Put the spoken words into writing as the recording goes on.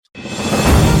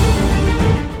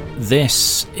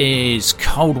This is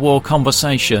Cold War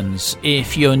Conversations.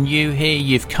 If you're new here,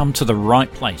 you've come to the right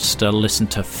place to listen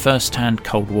to first-hand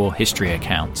Cold War history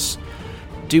accounts.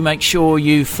 Do make sure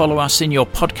you follow us in your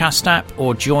podcast app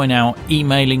or join our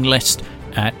emailing list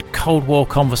at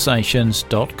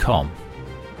coldwarconversations.com.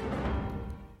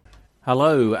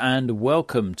 Hello and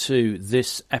welcome to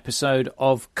this episode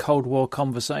of Cold War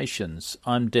Conversations.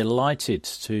 I'm delighted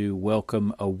to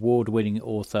welcome award-winning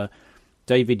author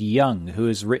David Young, who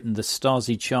has written the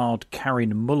Stasi Child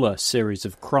Karin Muller series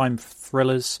of crime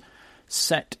thrillers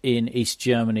set in East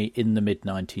Germany in the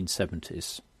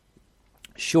mid-1970s.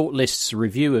 Shortlist's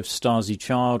review of Stasi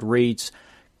Child reads,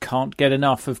 "Can't get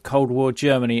enough of Cold War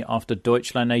Germany after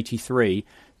Deutschland 83.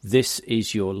 This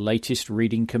is your latest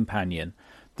reading companion."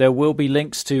 There will be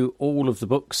links to all of the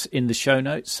books in the show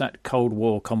notes at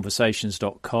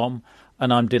coldwarconversations.com,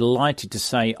 and I'm delighted to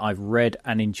say I've read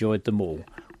and enjoyed them all.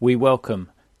 We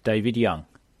welcome David Young.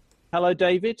 Hello,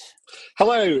 David.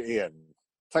 Hello, Ian.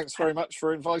 Thanks very much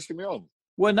for inviting me on.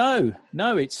 Well,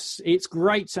 no, it's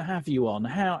great to have you on.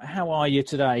 How are you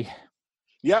today?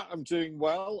 Yeah, I'm doing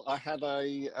well. I had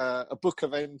a book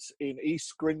event in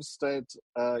East Grinstead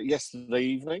yesterday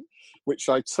evening, which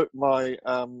I took my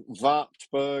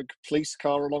Wartburg police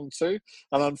car along to,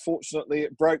 and unfortunately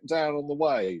it broke down on the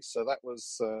way. So that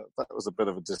was a bit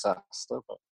of a disaster.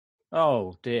 But...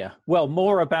 Oh dear. Well,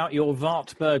 more about your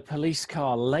Wartburg police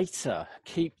car later.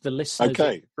 Keep the listeners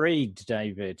intrigued,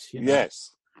 David. You know.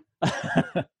 Yes.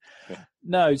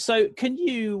 No. So can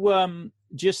you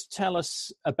just tell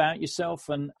us about yourself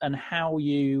and how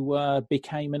you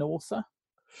became an author?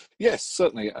 Yes,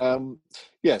 certainly.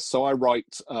 So I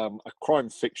write a crime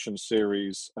fiction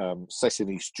series set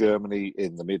in East Germany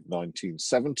in the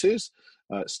mid-1970s.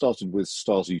 It started with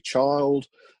Stasi Child,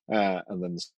 and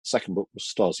then the second book was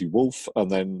Stasi Wolf, and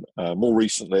then more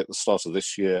recently, at the start of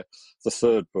this year, the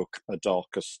third book, A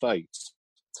Darker State.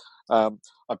 I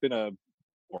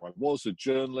was a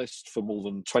journalist for more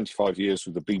than 25 years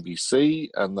with the BBC,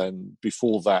 and then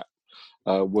before that,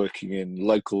 working in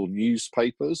local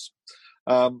newspapers.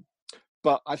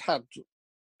 But I'd had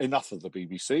enough of the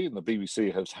BBC, and the BBC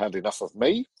has had enough of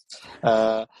me.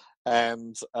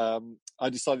 And I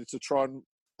decided to try and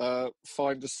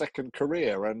find a second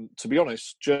career. And to be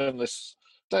honest, journalists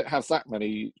don't have that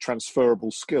many transferable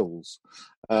skills,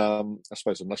 I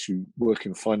suppose, unless you work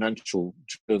in financial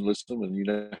journalism and you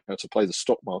know how to play the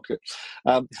stock market.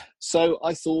 So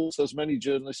I thought, as many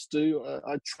journalists do,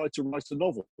 I'd try to write a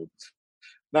novel.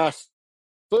 Now, I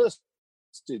first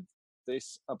did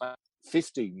this about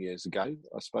 15 years ago,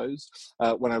 I suppose,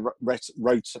 when I wrote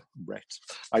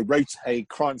a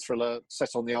crime thriller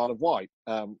set on the Isle of Wight,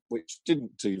 which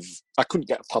didn't do. I couldn't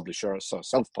get a publisher, so I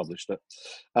self-published it.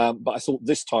 But I thought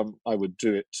this time I would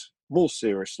do it more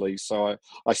seriously, so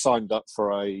I signed up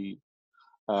for a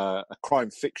crime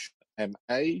fiction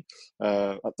MA.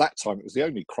 At that time, it was the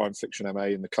only crime fiction MA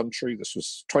in the country. This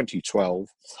was 2012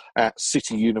 at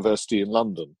City University in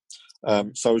London.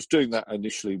 So I was doing that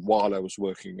initially while I was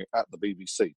working at the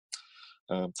BBC.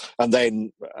 And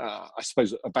then, I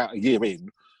suppose about a year in,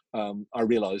 I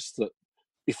realised that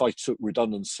if I took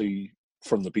redundancy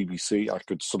from the BBC, I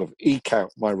could sort of eke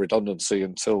out my redundancy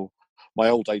until my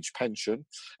old age pension.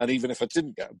 And even if I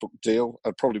didn't get a book deal,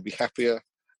 I'd probably be happier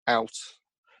out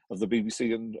of the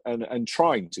BBC and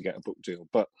trying to get a book deal.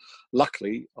 But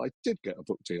luckily, I did get a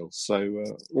book deal. So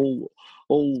all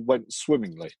went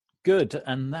swimmingly. Good,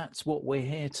 and that's what we're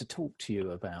here to talk to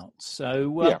you about.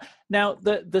 So Now,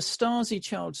 the Stasi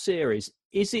Child series,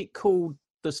 is it called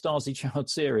the Stasi Child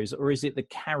series, or is it the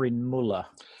Karin Muller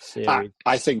series?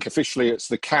 I think officially it's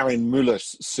the Karin Muller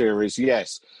series,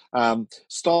 yes.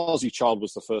 Stasi Child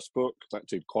was the first book. That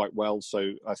did quite well,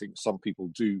 so I think some people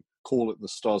do call it the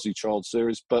Stasi Child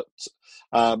series, but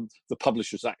the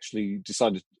publishers actually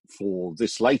decided for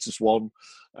this latest one,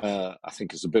 I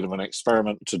think it's a bit of an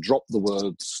experiment, to drop the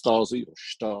word Stasi or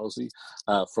Stasi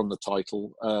from the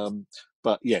title.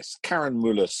 But yes, Karin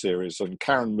Muller series, and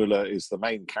Karin Muller is the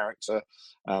main character.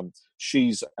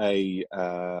 She's the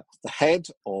head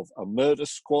of a murder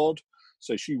squad.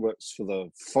 So she works for the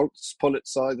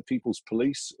Volkspolizei, the People's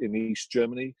Police in East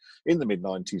Germany in the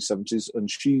mid-1970s,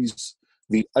 and she's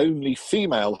the only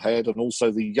female head and also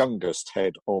the youngest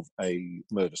head of a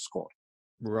murder squad.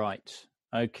 Right.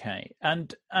 Okay.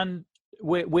 And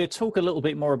we'll talk a little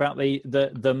bit more about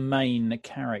the main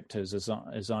characters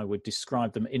as I would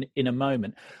describe them in a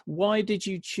moment. Why did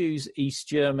you choose East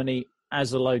Germany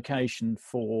as a location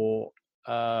for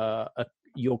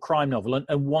your crime novel,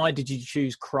 and why did you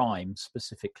choose crime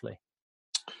specifically?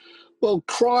 Well,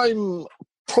 crime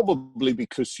probably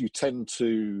because you tend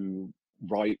to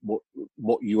write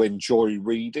what you enjoy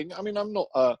reading. I mean, I'm not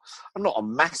a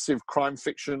massive crime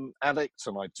fiction addict,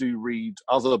 and I do read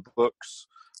other books.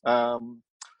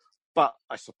 But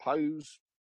I suppose,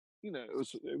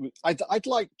 I'd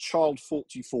like Child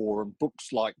 44 and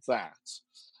books like that,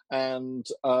 and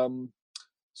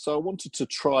so I wanted to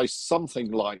try something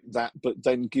like that, but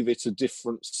then give it a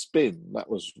different spin. That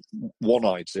was one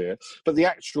idea. But the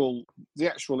actual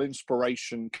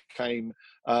inspiration came.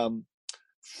 I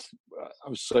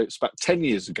would say it's about 10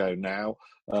 years ago now.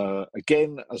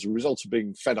 Again, as a result of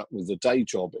being fed up with the day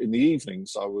job, in the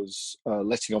evenings I was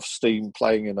letting off steam,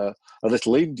 playing in a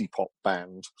little indie pop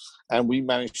band, and we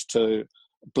managed to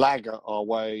blagger our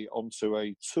way onto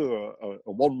a tour,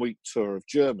 a 1-week tour of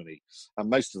Germany, and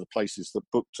most of the places that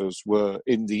booked us were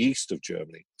in the east of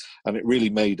Germany, and it really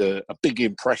made a big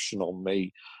impression on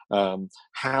me,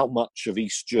 how much of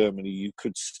East Germany you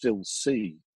could still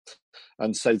see.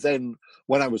 And so then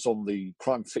when I was on the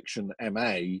crime fiction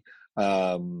MA,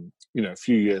 a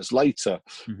few years later,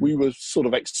 we were sort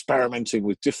of experimenting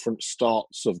with different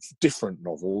starts of different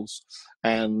novels.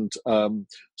 And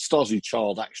Stasi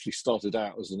Child actually started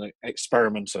out as an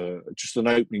experimenter, just an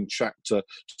opening chapter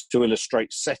to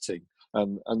illustrate setting.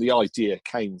 And the idea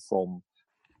came from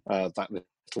that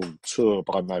little tour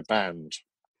by my band.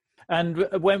 And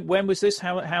when was this?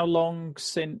 How long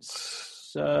since?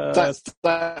 That's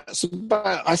about,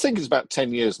 I think it's about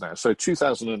 10 years now. So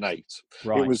 2008.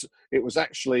 Right. It was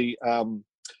actually, I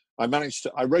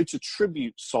wrote a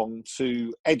tribute song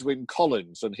to Edwyn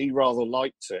Collins, and he rather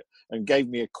liked it and gave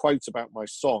me a quote about my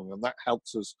song, and that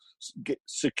helped us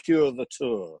secure the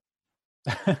tour.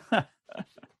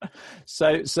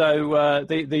 So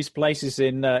these places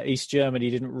in East Germany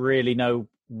didn't really know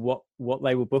what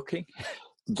they were booking.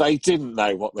 They didn't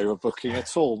know what they were booking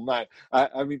at all. No,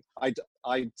 I mean,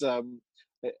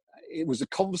 it was a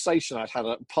conversation I'd had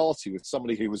at a party with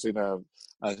somebody who was in a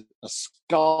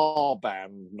ska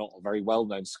band, not a very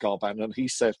well-known ska band, and he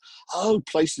said, "Oh,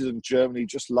 places in Germany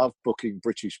just love booking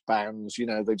British bands.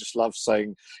 They just love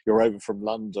saying you're over from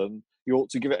London. You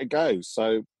ought to give it a go."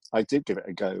 So I did give it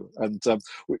a go, and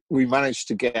we managed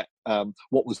to get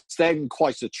what was then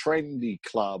quite a trendy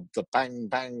club, the Bang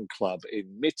Bang Club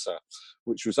in Mitte,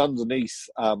 which was underneath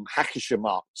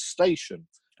Hackische Station,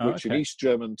 which in East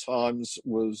German times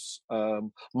was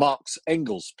Marx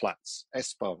Engelsplatz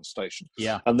S-Bahn station.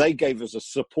 Yeah. And they gave us a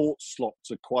support slot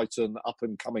to quite an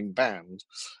up-and-coming band.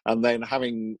 And then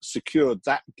having secured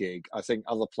that gig, I think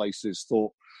other places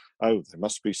thought, oh, there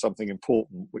must be something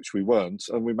important, which we weren't,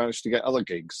 and we managed to get other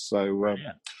gigs. So,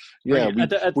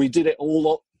 we did it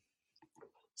all.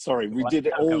 We did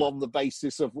it all on the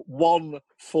basis of one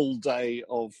full day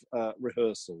of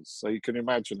rehearsals. So you can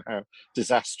imagine how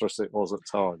disastrous it was at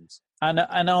times. And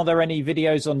are there any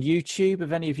videos on YouTube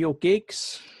of any of your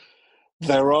gigs?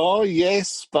 There are,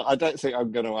 yes, but I don't think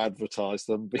I'm going to advertise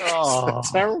them because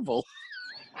they're terrible.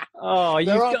 Oh,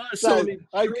 you've got some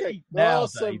now,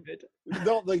 David.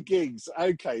 Not the gigs.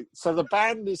 Okay, so the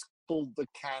band is called the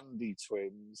Candy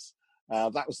Twins.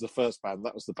 That was the first band.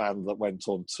 That was the band that went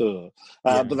on tour.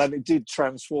 But then it did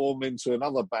transform into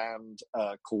another band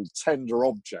called Tender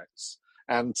Objects.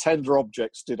 And Tender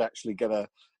Objects did actually get a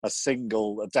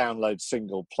download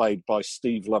single played by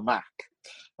Steve Lamacq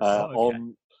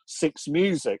on Six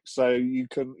Music. So you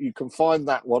can find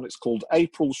that one. It's called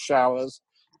April Showers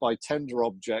by Tender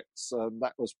Objects. And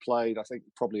that was played, I think,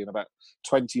 probably in about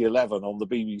 2011 on the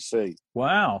BBC.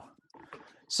 Wow.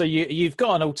 So you've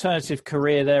got an alternative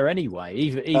career there anyway,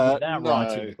 even without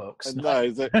writing books. No,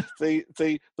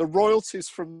 the royalties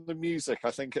from the music,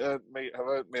 I think, have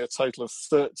earned me a total of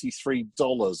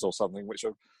 $33 or something, which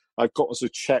I've got as a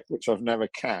check, which I've never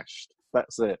cashed.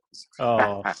 That's it.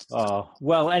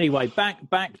 Well, anyway,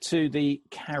 back to the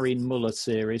Karin Muller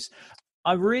series.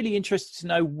 I'm really interested to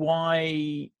know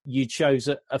why you chose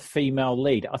a female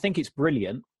lead. I think it's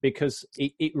brilliant because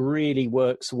it really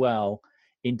works well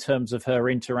in terms of her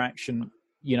interaction,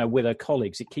 with her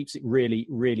colleagues. It keeps it really,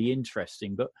 really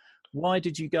interesting. But why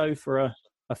did you go for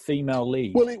a female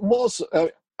lead? Well, it was,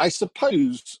 I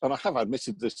suppose, and I have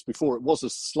admitted this before, it was a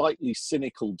slightly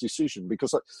cynical decision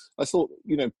because I thought,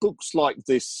 books like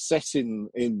this set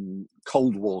in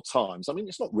Cold War times, I mean,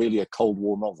 it's not really a Cold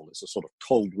War novel. It's a sort of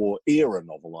Cold War era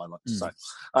novel, I like to say.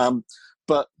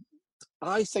 But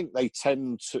I think they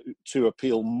tend to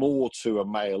appeal more to a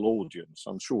male audience.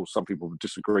 I'm sure some people would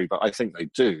disagree, but I think they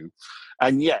do.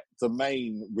 And yet the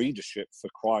main readership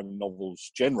for crime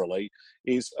novels generally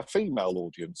is a female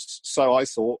audience. So I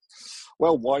thought,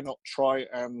 well, why not try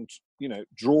and,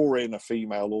 draw in a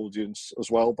female audience as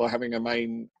well by having a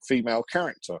main female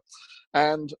character?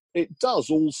 And it does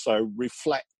also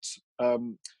reflect,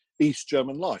 East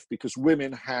German life, because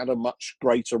women had a much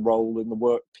greater role in the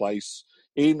workplace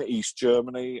in East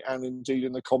Germany and indeed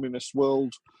in the communist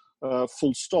world,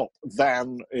 full stop,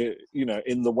 than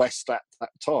in the West at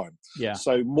that time. Yeah.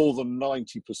 So more than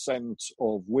 90%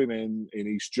 of women in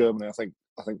East Germany, I think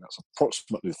that's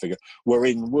approximately the figure, were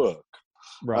in work.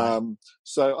 Right.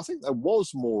 So I think there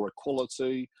was more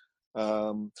equality,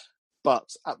 but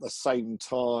at the same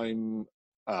time,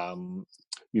 I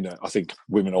think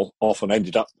women often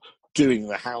ended up doing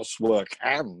the housework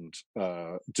and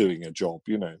doing a job,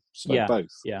 so Yeah.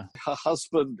 both. Yeah. Her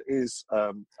husband is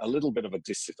a little bit of a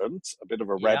dissident, a bit of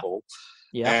a Yeah. rebel,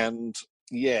 and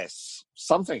yes,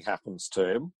 something happens to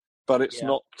him, but it's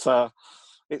not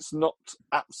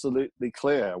absolutely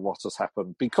clear what has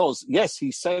happened, because yes,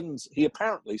 he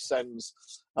apparently sends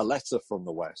a letter from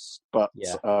the West, but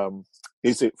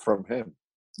is it from him?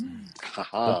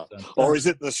 Or is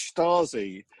it the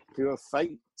Stasi who have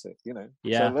faked it?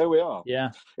 Yeah. So there we are.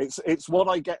 Yeah. It's what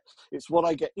I get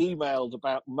emailed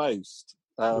about most.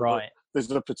 Right.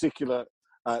 There's a particular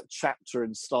chapter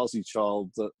in Stasi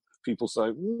Child that people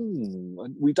say,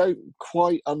 we don't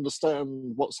quite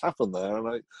understand what's happened there.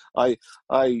 And I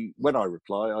when I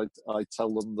reply, I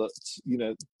tell them that,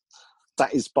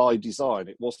 that is by design.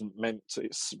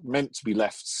 It's meant to be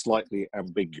left slightly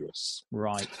ambiguous.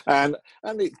 Right. And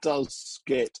it does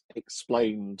get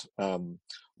explained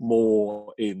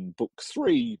more in book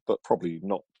 3, but probably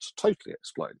not totally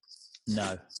explained.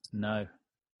 No.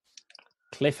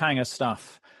 Cliffhanger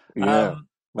stuff. Yeah,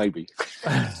 maybe.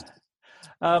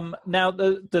 Now,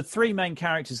 the three main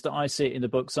characters that I see in the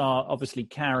books are obviously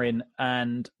Karin,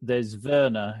 and there's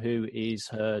Werner, who is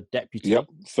her deputy. Yep,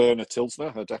 Werner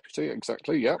Tilsner, her deputy,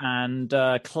 exactly, yep. And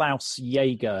Klaus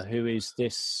Jaeger, who is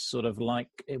this sort of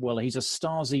he's a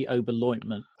Stasi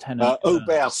Oberleutnant,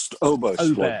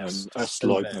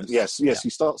 Oberstleutnant. Yes, Yeah.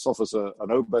 he starts off as an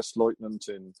Oberstleutnant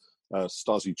in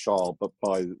Stasi Child, but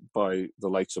by the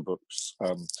later books,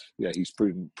 he's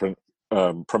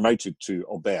promoted to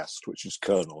Oberst, which is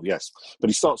colonel, yes. But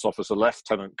he starts off as a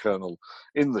lieutenant colonel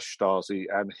in the Stasi,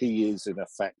 and he is, in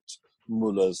effect,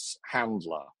 Muller's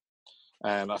handler.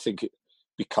 And I think it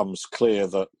becomes clear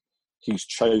that he's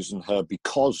chosen her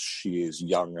because she is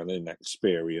young and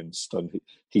inexperienced, and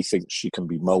he thinks she can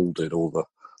be moulded, or the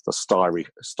Stasi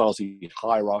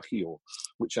hierarchy, or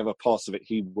whichever part of it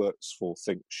he works for,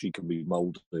 think she can be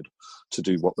moulded to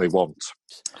do what they want.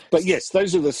 But yes,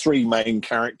 those are the three main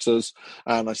characters,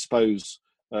 and I suppose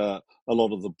a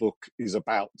lot of the book is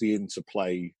about the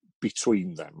interplay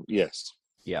between them. Yes.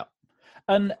 Yeah.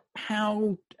 And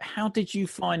how did you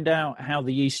find out how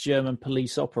the East German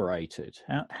police operated?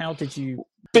 How did you...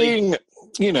 Being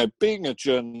a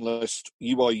journalist,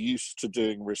 you are used to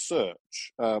doing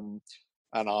research,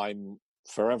 and I'm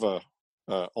forever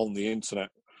on the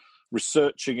internet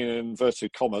researching in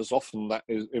inverted commas. Often that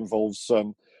involves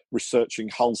researching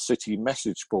Hull City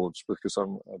message boards, because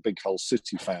I'm a big Hull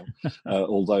City fan,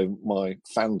 although my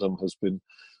fandom has been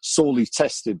sorely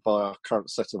tested by our current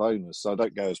set of owners, so I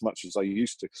don't go as much as I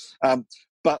used to.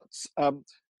 But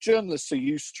journalists are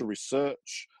used to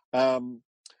research,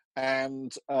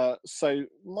 and so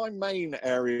my main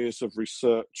areas of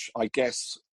research, I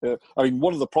guess,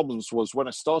 one of the problems was when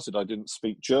I started, I didn't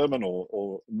speak German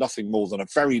or nothing more than a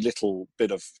very little bit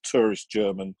of tourist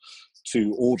German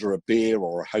to order a beer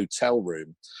or a hotel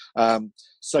room.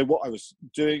 So what I was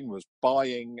doing was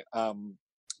buying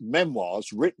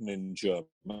memoirs written in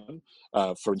German,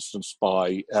 for instance,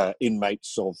 by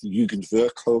inmates of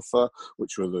Jugendwerkhofer,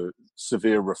 which were the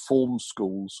severe reform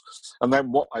schools. And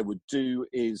then what I would do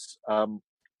is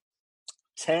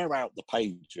tear out the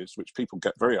pages, which people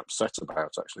get very upset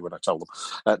about, actually, when I tell them.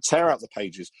 Tear out the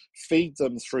pages, feed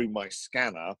them through my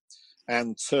scanner,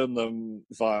 and turn them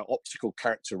via optical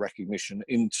character recognition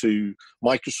into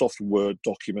Microsoft Word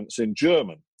documents in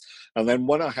German. And then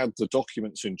when I had the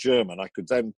documents in German, I could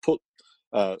then put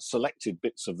selected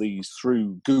bits of these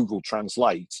through Google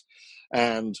Translate,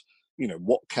 and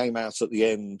what came out at the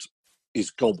end is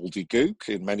gobbledygook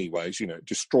in many ways. It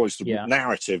destroys the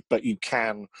narrative, but you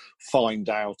can find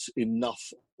out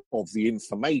enough of the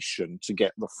information to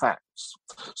get the facts.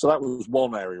 So that was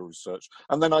one area of research.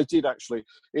 And then I did actually,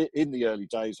 in the early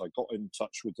days, I got in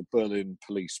touch with the Berlin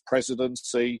police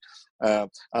presidency,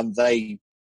 and they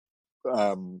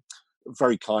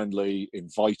very kindly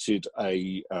invited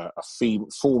a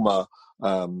former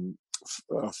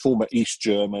East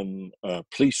German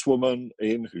policewoman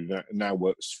in, who now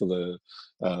works for the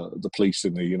police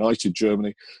in the United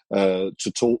Germany,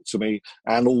 to talk to me,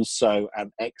 and also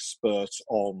an expert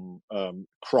on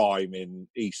crime in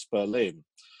East Berlin.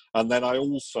 And then I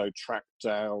also tracked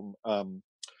down a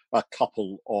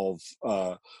couple of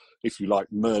if you like,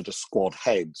 murder squad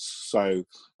heads. So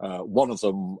one of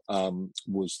them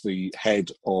was the head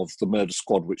of the murder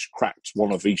squad which cracked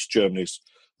one of East Germany's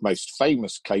most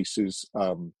famous cases,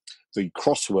 the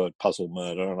crossword puzzle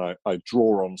murder, and I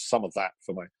draw on some of that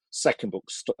for my second book,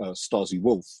 Stasi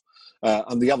Wolf.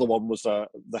 And the other one was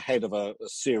the head of a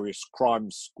serious crime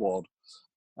squad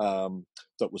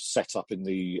that was set up in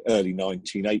the early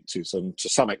 1980s, and to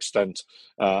some extent,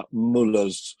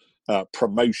 Muller's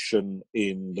promotion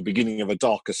in the beginning of A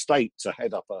Darker State to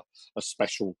head up a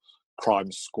special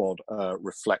crime squad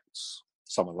reflects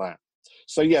some of that.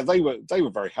 So yeah, they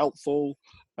were very helpful,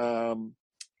 and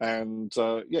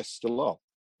yes, still are.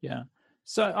 Yeah.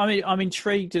 So I mean, I'm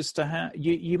intrigued as to how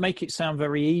you make it sound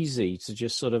very easy to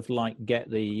just sort of like get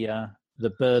the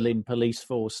Berlin police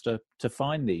force to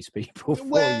find these people for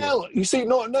well, you. You see,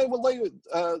 no,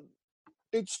 well,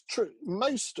 it's true.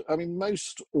 Most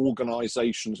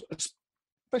organisations,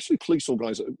 especially police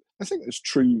organisations, I think it's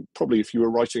true probably if you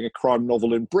were writing a crime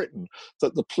novel in Britain,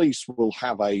 that the police will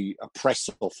have a press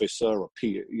officer,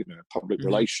 public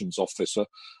relations officer,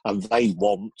 and they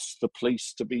want the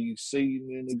police to be seen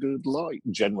in a good light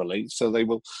generally, so they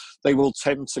will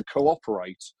tend to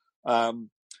cooperate.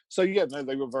 So yeah, no,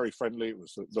 they were very friendly. It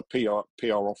was the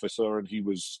PR officer, and he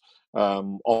was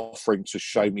offering to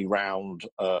show me round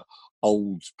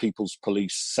old people's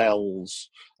police cells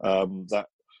that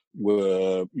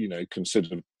were,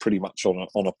 considered pretty much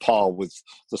on a par with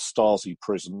the Stasi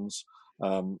prisons.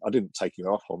 I didn't take him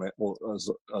up on it,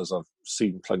 as I've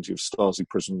seen plenty of Stasi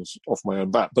prisons off my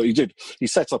own bat. But he did. He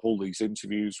set up all these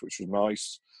interviews, which was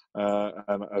nice.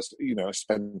 And as you know, I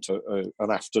spent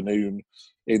an afternoon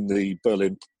in the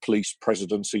Berlin police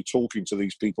presidency talking to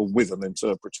these people with an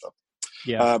interpreter.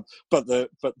 Yeah. But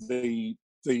the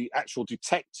actual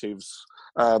detectives,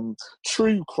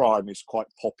 true crime is quite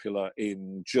popular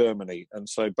in Germany, and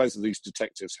so both of these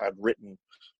detectives had written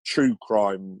true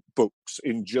crime books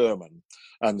in German,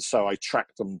 and so I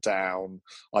tracked them down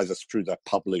either through their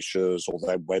publishers or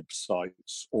their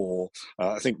websites, or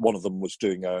I think one of them was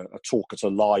doing a talk at a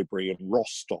library in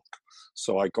Rostock,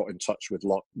 so I got in touch with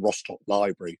Rostock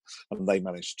Library, and they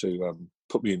managed to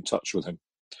put me in touch with him.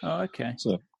 Oh, okay.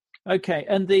 So. Okay,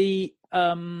 and the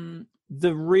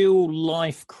real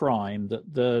life crime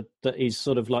that is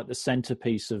sort of like the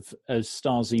centerpiece of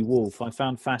Stasi Wolf, I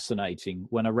found fascinating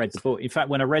when I read the book. In fact,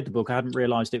 when I read the book, I hadn't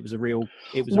realised it was a real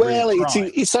crime.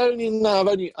 It's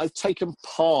only I've taken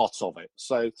part of it,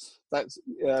 so that's.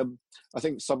 I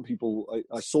think some people.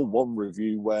 I saw one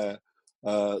review where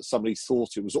somebody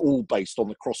thought it was all based on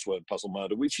the crossword puzzle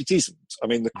murder, which it isn't. I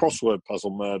mean, the crossword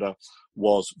puzzle murder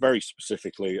was very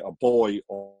specifically a boy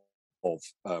of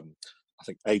I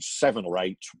think age 7 or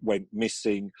 8 went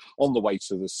missing on the way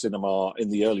to the cinema in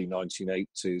the early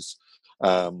 1980s,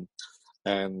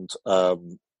 and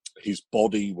his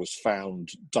body was found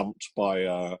dumped by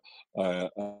a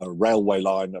railway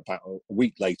line about a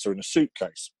week later in a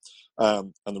suitcase.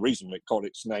 And the reason it got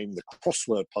its name, the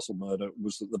crossword puzzle murder,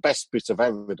 was that the best bit of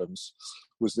evidence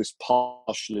was this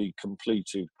partially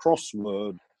completed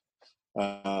crossword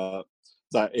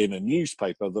that in a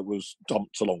newspaper that was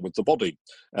dumped along with the body.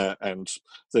 And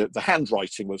the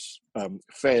handwriting was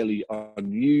fairly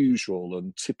unusual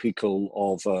and typical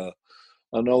of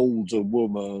an older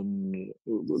woman.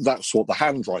 That's what the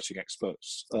handwriting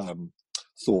experts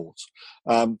thought.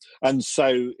 And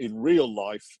so in real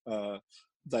life,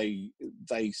 they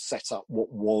set up what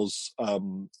was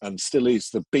and still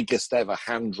is the biggest ever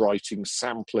handwriting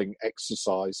sampling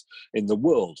exercise in the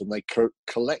world, and they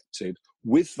collected,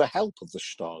 with the help of the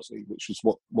Stasi, which is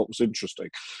what was interesting,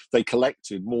 they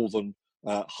collected more than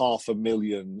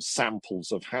 500,000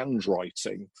 samples of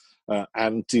handwriting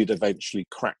and did eventually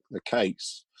crack the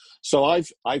case. So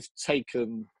I've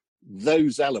taken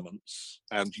those elements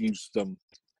and used them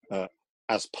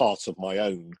as part of my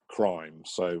own crime.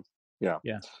 So yeah.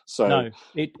 So no,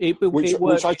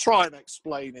 which I try and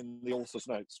explain in the author's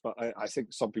notes, but I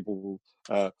think some people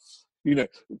will,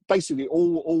 basically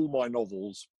all my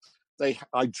novels,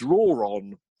 I draw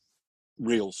on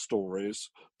real stories,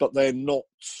 but they're not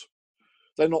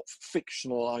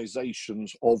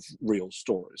fictionalizations of real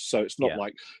stories. So it's not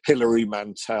like Hilary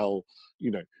Mantel,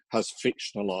 has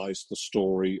fictionalized the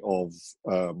story of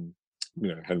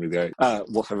Henry VIII,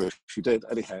 whatever she did.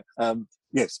 Anyhow,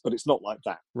 yes, but it's not like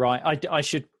that. Right. I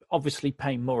should obviously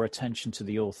pay more attention to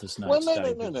the author's notes. Well,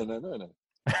 no.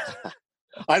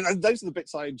 And those are the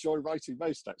bits I enjoy writing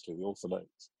most, actually, the author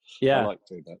notes. Yeah. I like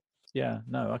doing that. Yeah,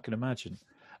 no, I can imagine.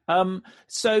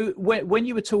 So when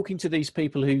you were talking to these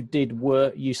people who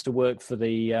used to work for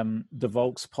the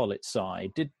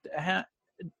Volkspolizei,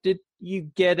 did you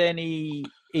get any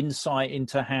insight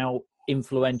into how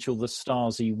influential the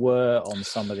Stasi were on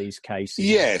some of these cases,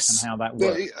 Yes, and how that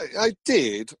worked? I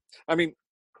did. I mean,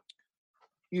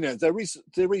 there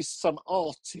is some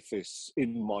artifice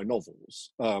in my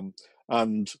novels,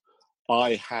 and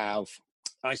I have,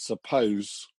 I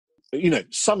suppose,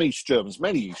 some East Germans,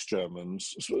 many East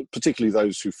Germans, particularly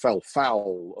those who fell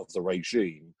foul of the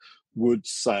regime, would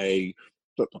say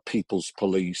that the People's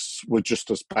Police were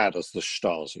just as bad as the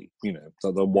Stasi,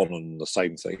 they're one and the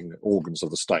same thing, organs of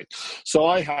the state. So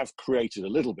I have created a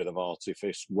little bit of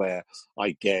artifice where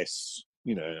I guess,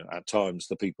 at times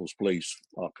the People's Police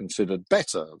are considered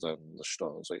better than the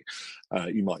Stasi,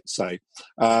 you might say.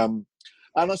 And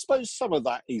I suppose some of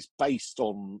that is based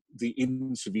on the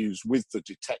interviews with the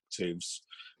detectives,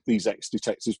 these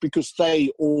ex-detectives, because they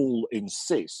all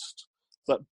insist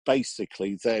that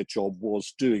basically their job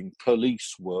was doing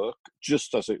police work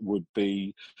just as it would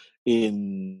be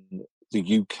in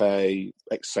the UK,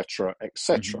 etc.,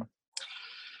 etc.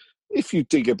 If you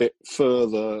dig a bit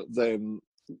further, then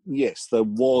yes, there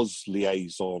was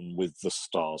liaison with the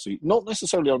Stasi, not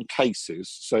necessarily on cases.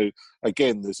 So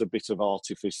again, there's a bit of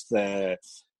artifice there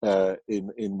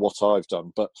in what I've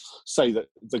done. But say that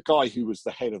the guy who was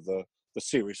the head of the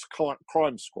serious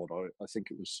crime squad, I think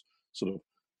it was sort of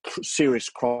serious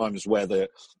crimes where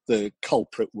the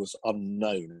culprit was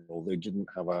unknown or they didn't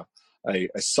have a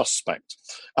suspect.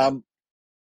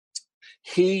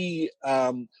 He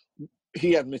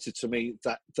admitted to me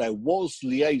that there was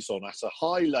liaison at a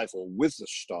high level with the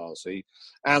Stasi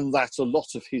and that a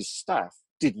lot of his staff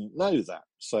didn't know that.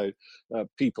 So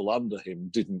people under him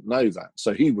didn't know that.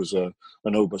 So he was an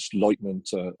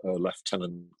Oberstleutnant, a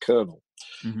lieutenant colonel.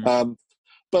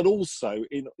 But also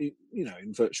in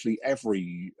virtually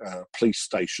every police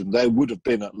station, there would have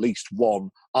been at least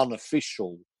one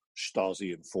unofficial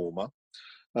Stasi informer.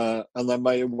 And there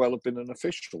may well have been an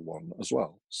official one as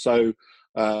well. So,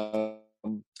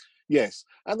 yes.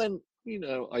 And then,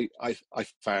 I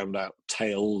found out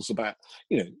tales about,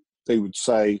 they would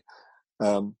say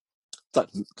that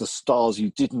the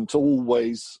Stasi didn't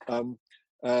always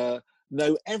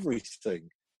know everything.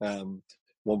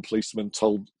 One policeman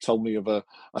told me of a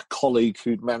colleague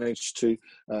who'd managed to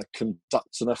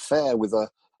conduct an affair with a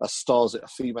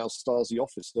female Stasi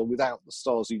officer without the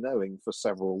Stasi knowing for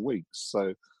several weeks.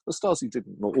 So the Stasi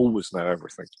didn't always know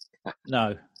everything.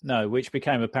 No, which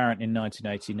became apparent in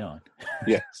 1989.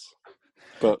 Yes,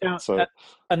 but now,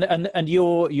 and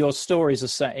your stories are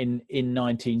set in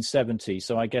 1970,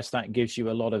 so I guess that gives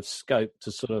you a lot of scope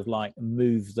to sort of like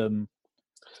move them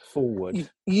forward.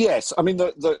 Yes, I mean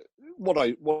what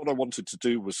I wanted to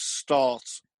do was start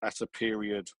at a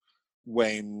period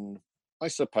when I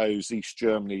suppose East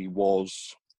Germany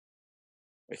was,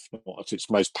 if not at its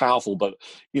most powerful, but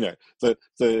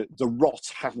the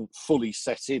rot hadn't fully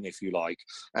set in, if you like.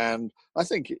 And I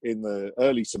think in the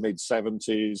early to mid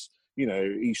 70s,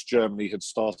 East Germany had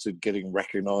started getting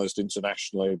recognised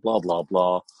internationally, blah blah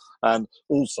blah. And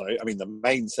also, I mean, the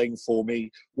main thing for me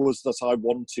was that I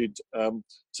wanted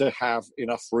to have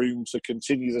enough room to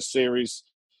continue the series.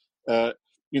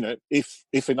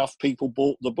 If enough people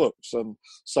bought the books, and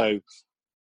so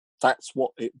that's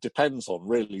what it depends on,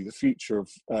 really. The future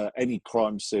of any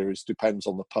crime series depends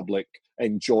on the public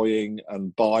enjoying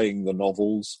and buying the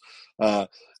novels.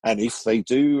 And if they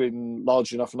do in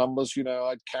large enough numbers,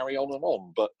 I'd carry on and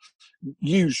on. But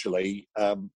usually,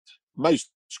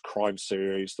 most crime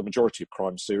series, the majority of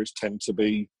crime series, tend to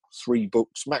be 3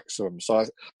 books maximum. So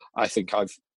I think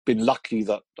I've been lucky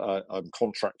that I'm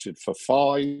contracted for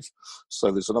 5.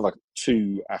 So there's another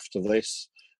 2 after this.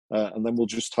 And then we'll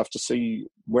just have to see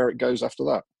where it goes after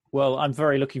that. Well, I'm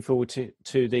very looking forward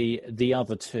to the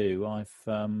other 2. I've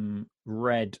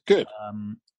read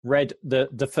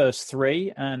the first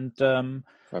 3, and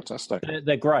fantastic.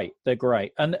 They're great. They're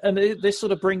great, and this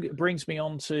sort of brings me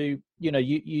on to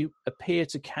you appear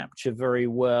to capture very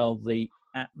well the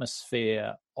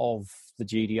atmosphere of the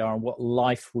GDR and what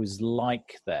life was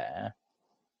like there.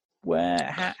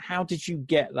 How did you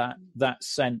get that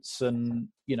sense and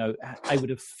able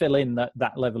to fill in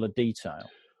that level of detail?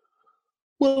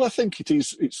 Well, I think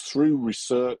it's through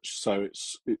research. So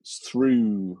it's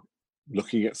through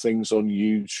looking at things on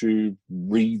YouTube,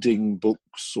 reading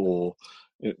books, or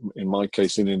in my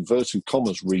case, in inverted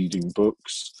commas, reading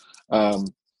books,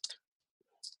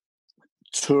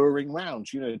 touring around,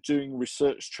 doing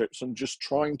research trips and just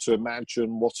trying to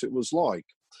imagine what it was like.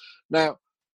 Now,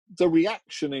 the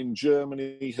reaction in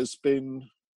Germany has been,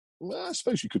 well, I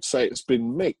suppose you could say it's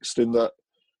been mixed in that,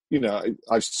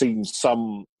 I've seen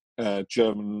some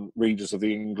German readers of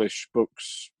the English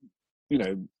books,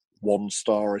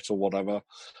 1-star it or whatever.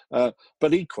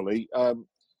 But equally,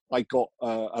 I got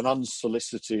an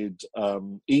unsolicited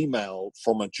email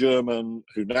from a German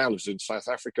who now lives in South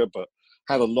Africa, but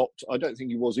had a lot. I don't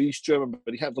think he was East German,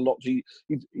 but he had a lot. He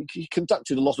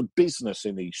conducted a lot of business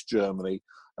in East Germany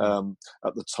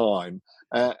at the time,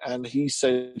 and he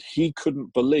said he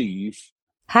couldn't believe.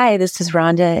 Hi, this is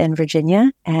Rhonda in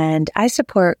Virginia, and I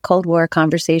support Cold War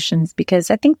conversations because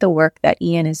I think the work that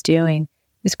Ian is doing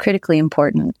is critically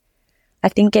important. I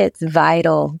think it's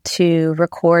vital to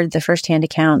record the firsthand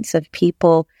accounts of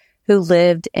people who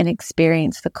lived and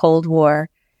experienced the Cold War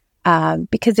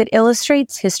because it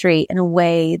illustrates history in a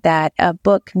way that a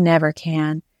book never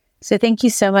can. So thank you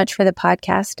so much for the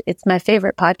podcast. It's my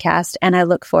favorite podcast, and I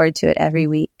look forward to it every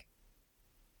week.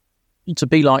 To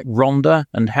be like Rhonda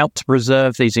and help to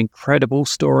preserve these incredible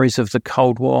stories of the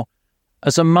Cold War,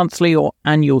 as a monthly or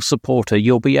annual supporter,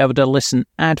 you'll be able to listen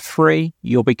ad-free,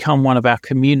 you'll become one of our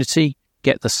community,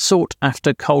 get the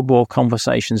sought-after Cold War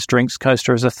Conversations drinks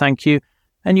coaster as a thank you,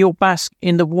 and you'll bask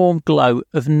in the warm glow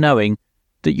of knowing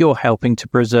that you're helping to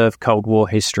preserve Cold War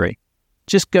history.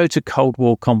 Just go to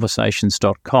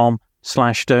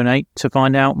coldwarconversations.com/donate to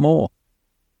find out more.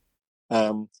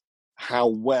 How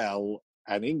well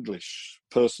an English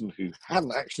person who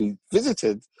hadn't actually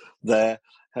visited there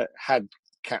had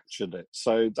captured it.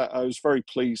 So that I was very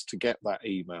pleased to get that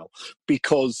email,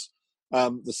 because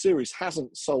the series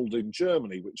hasn't sold in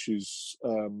Germany, which is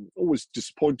always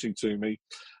disappointing to me.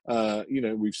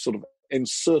 We've sort of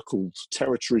encircled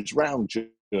territories around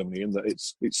Germany, in that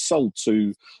it's sold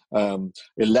to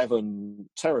 11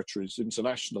 territories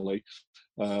internationally,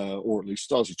 or at least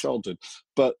Stasi Child did.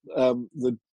 But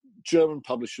the German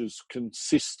publishers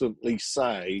consistently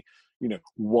say,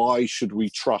 why should we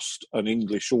trust an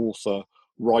English author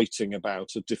writing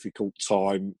about a difficult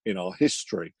time in our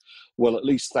history? Well, at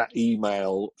least that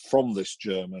email from this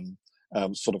German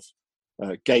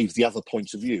gave the other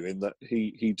point of view, in that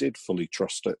he did fully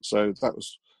trust it. So that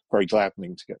was very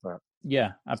gladdening to get that.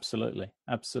 Yeah, absolutely.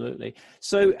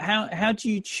 So how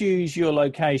do you choose your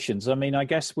locations? I mean, I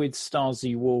guess with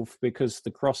Stasi Wolf, because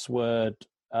the crossword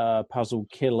puzzle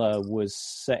killer was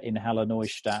set in Halle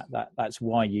Neustadt, that's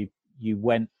why you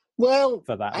went for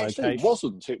that actually,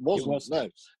 location. It wasn't. No,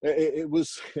 it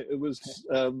was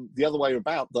the other way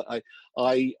about. That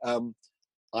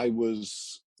I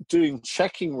was doing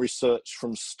checking research for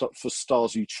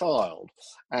Stasi Child,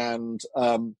 and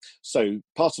so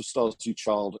part of Stasi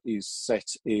Child is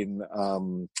set in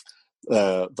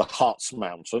the Harz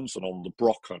Mountains and on the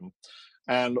Brocken,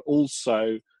 and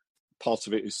also part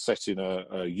of it is set in a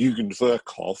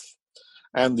Jugendwerkhof.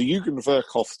 And the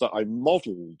Jugendwerkhof that I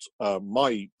modelled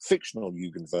my fictional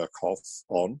Jugendwerkhof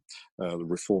on, the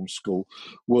Reform School,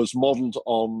 was modelled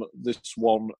on this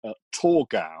one at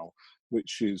Torgau,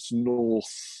 which is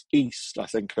northeast, I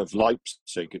think, of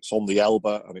Leipzig. It's on the Elbe,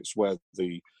 and it's where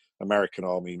the American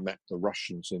army met the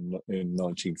Russians in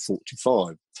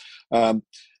 1945.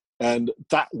 And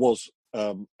that was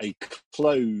a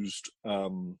closed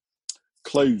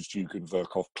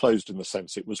Jugendwerkhof, closed in the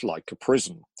sense it was like a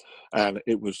prison, and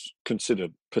it was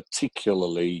considered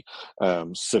particularly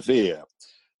severe.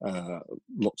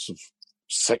 Lots of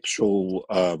sexual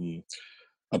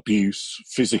abuse,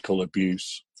 physical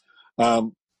abuse.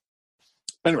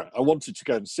 Anyway, I wanted to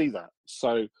go and see that.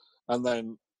 So, and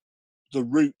then the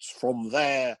route from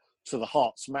there to the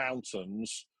Harz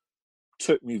Mountains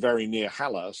took me very near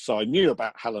Halle. So I knew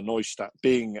about Halle Neustadt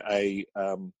being a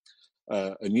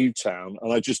new town,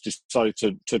 and I just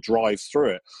decided to drive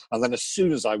through it. And then as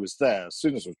soon as I was driving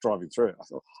through it, I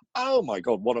thought, oh my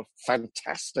God, what a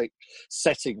fantastic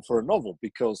setting for a novel,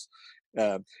 because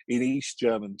in East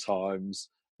German times,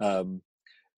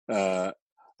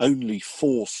 only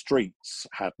 4 streets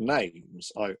had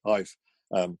names. I've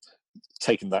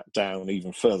taken that down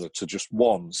even further to just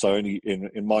one. So only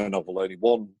in my novel, only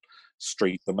one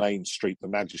street, the main street, the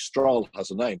Magistral, has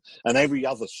a name, and every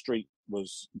other street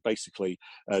was basically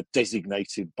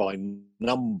designated by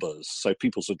numbers. So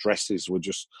people's addresses were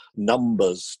just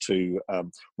numbers to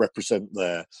represent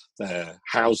their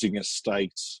housing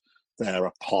estates, their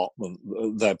apartment,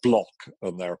 their block,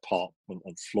 and their apartment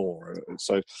and floor.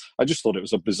 So I just thought it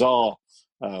was a bizarre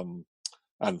and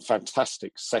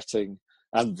fantastic setting.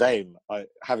 And then,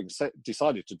 having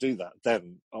decided to do that,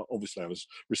 then obviously I was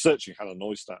researching Halle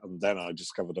Neustadt, and then I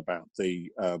discovered about the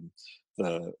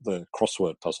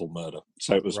crossword puzzle murder.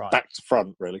 So it was back to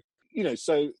front, really.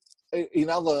 So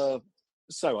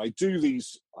I do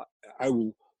these. I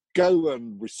will go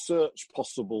and research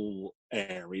possible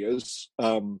areas.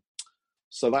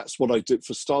 So that's what I did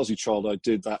for Stasi Child. I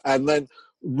did that, and then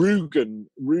Rügen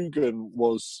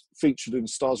was featured in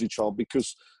Stasi Child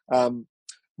because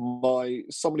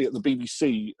somebody at the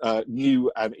BBC knew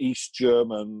an East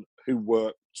German who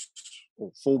worked,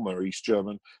 or former East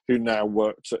German, who now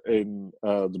worked in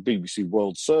the BBC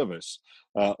World Service,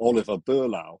 Oliver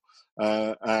Burlau.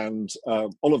 And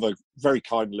Oliver very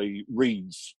kindly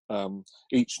reads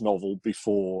each novel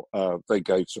before they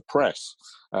go to press,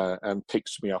 and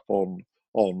picks me up on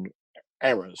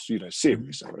errors,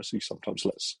 serious errors. He sometimes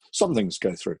lets some things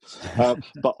go through.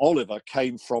 But Oliver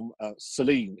came from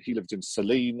Selene. He lived in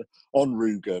Selene on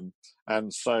Rügen.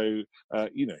 And so,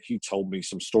 he told me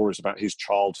some stories about his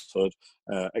childhood,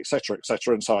 et cetera, et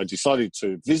cetera. And so I decided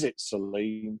to visit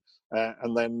Selene.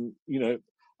 And then,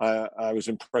 I was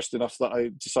impressed enough that I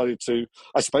decided to,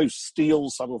 I suppose, steal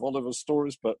some of Oliver's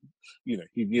stories, but,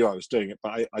 he knew I was doing it.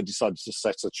 But I decided to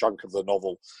set a chunk of the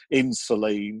novel in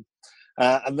Selene.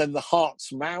 And then the Harz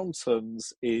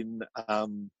Mountains in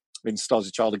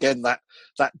Stasi Child, again, that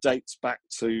dates back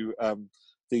to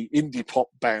the indie pop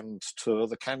band tour,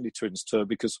 the Candy Twins tour,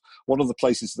 because one of the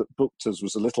places that booked us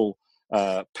was a little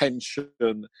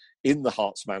pension in the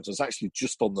Harz Mountains, actually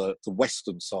just on the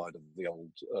western side of the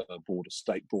old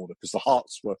state border, because the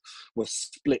Harz were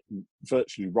split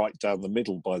virtually right down the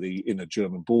middle by the inner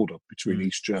German border between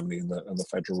East Germany and the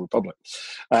Federal Republic.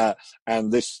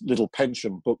 And this little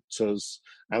pension booked us,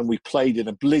 and we played in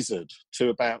a blizzard to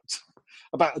about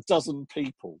a dozen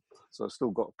people. So I've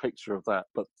still got a picture of that,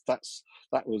 but that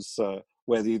was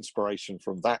where the inspiration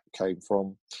from that came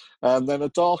from. And then A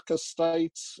Darker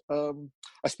State, I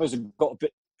suppose I got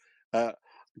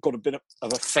a bit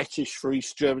of a fetish for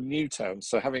East German new towns.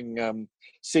 So having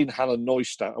seen Halle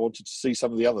Neustadt, I wanted to see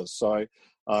some of the others. So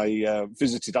I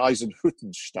visited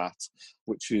Eisenhüttenstadt,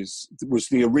 which was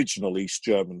the original East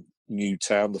German new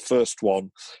town, the first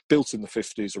one, built in the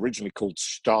 50s, originally called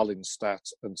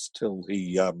Stalinstadt, until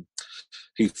he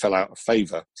fell out of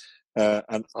favour.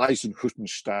 And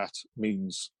Eisenhüttenstadt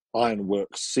means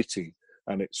ironworks city,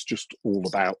 and it's just all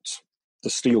about the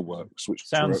steelworks, which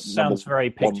sounds very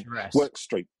picturesque. Work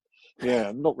Street.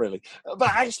 Yeah, not really, but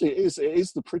actually, it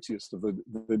is the prettiest of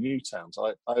the new towns.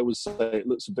 I always say it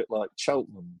looks a bit like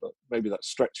Cheltenham, but maybe that's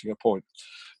stretching a point.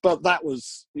 But that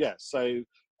was So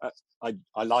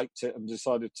I liked it and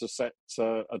decided to set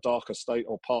A Darker State,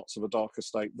 or parts of A Darker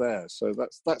State, there. So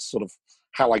that's sort of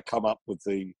how I come up with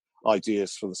the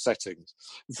ideas for the settings.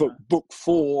 For book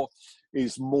 4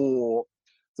 is more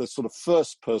the sort of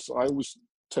first person. I always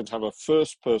tend to have a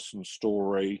first person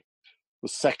story, the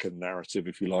second narrative,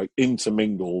 if you like,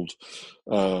 intermingled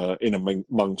in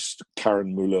amongst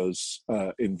Karen Muller's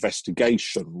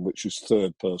investigation, which is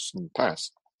third person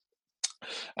past.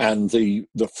 And the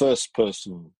first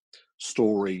person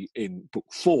story in book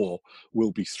 4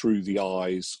 will be through the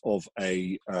eyes of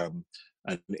an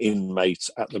inmate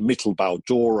at the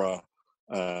Mittelbau-Dora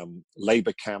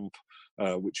labour camp,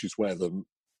 which is where the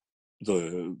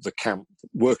camp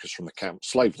workers from the camp,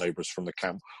 slave labourers from the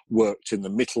camp, worked in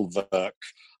the Mittelwerk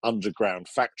underground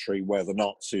factory where the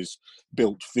Nazis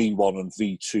built V1 and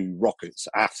V2 rockets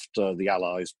after the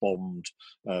Allies bombed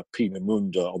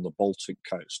Peenemünde on the Baltic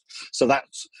coast. So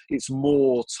it's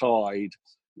more tied,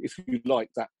 if you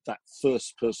like, that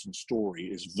first person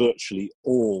story is virtually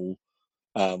all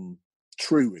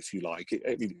true, if you like.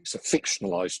 It's a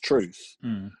fictionalized truth.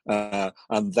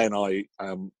 And then I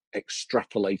am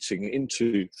extrapolating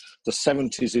into the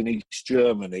 70s in East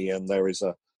Germany, and there is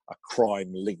a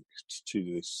crime linked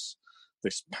to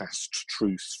this past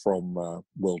truth from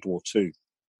World War II.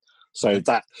 So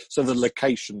the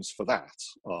locations for that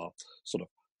are sort of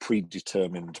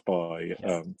predetermined by,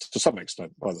 to some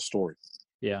extent, by the story.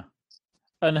 Yeah.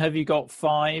 And have you got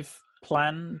 5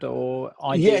 planned or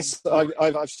ideas? Yes,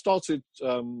 I've started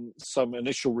some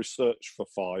initial research for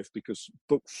 5, because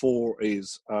book 4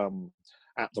 is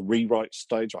at the rewrite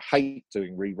stage. I hate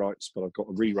doing rewrites, but I've got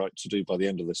a rewrite to do by the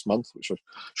end of this month, which I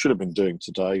should have been doing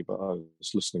today, but I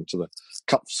was listening to the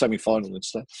Cup semi-final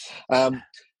instead.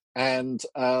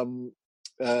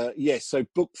 So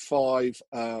book 5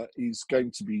 is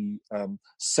going to be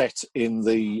set in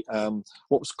the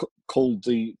what was called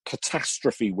the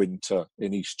catastrophe winter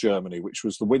in East Germany, which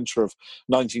was the winter of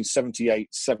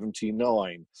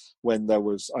 1978-79, when there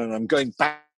was, and I'm going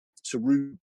back to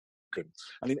Rügen.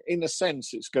 And in a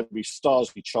sense, it's going to be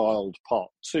Stasi Child Part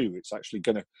 2. It's actually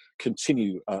going to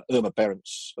continue Irma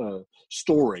Berendt's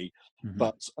story,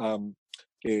 but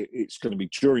it's going to be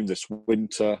during this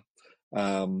winter.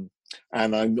 And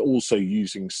I'm also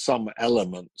using some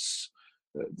elements.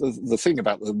 The thing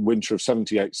about the winter of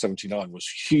 78-79 was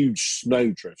huge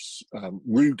snowdrifts.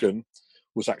 Rügen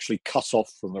was actually cut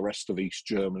off from the rest of East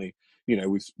Germany,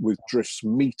 with drifts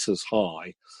meters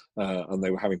high, and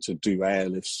they were having to do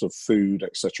airlifts of food,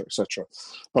 etc., etc.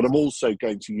 But I'm also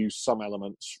going to use some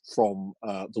elements from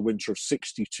the winter of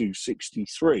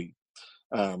 62-63,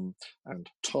 and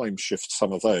time shift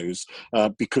some of those,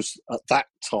 because at that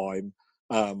time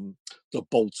the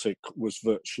Baltic was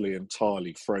virtually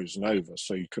entirely frozen over.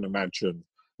 So you can imagine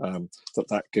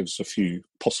that gives a few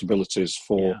possibilities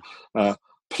for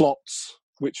plots,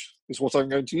 which is what I'm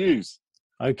going to use.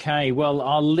 Okay, well,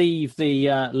 I'll leave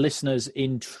the listeners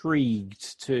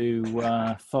intrigued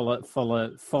to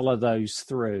follow those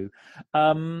through.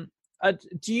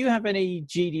 Do you have any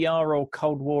GDR or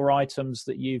Cold War items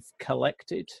that you've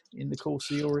collected in the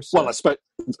course of your research? Well,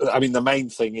 the main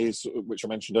thing is, which I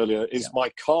mentioned earlier, is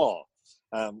my car,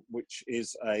 which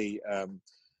is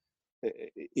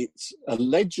it's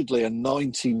allegedly a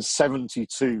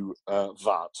 1972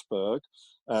 Wartburg.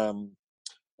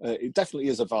 It definitely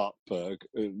is a Wartburg.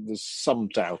 There's some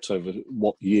doubt over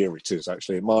what year it is,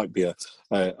 actually. It might be a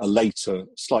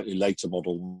slightly later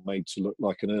model made to look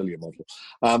like an earlier model.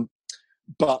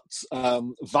 But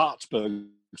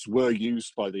Wartburgs were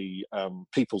used by the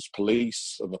People's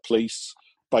Police and the police,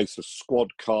 both as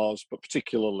squad cars, but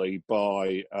particularly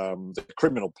by the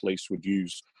criminal police would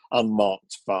use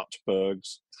unmarked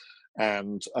Wartburgs.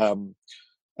 And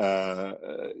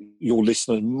your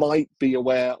listener might be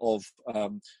aware of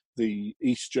the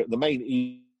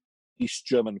main East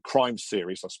German crime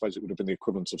series. I suppose it would have been the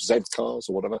equivalent of Z cars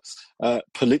or whatever.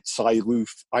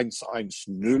 Polizeiruf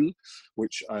 110,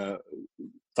 which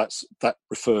that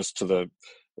refers to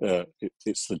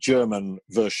it's the German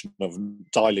version of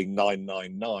dialing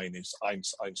 999 is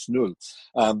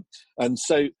 110. And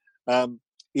so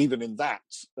even in that,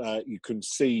 you can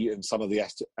see in some of the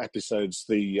episodes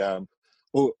the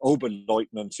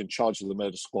Oberleutnant in charge of the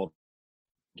murder squad.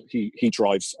 He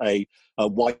drives a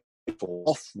white or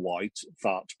off-white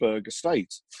Wartburg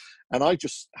estate, and I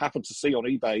just happened to see on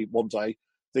eBay one day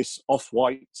this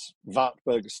off-white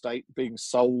Wartburg estate being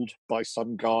sold by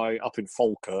some guy up in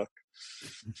Falkirk,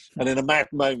 and in a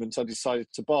mad moment I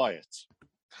decided to buy it.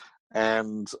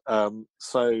 And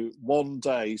so one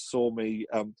day saw me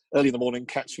early in the morning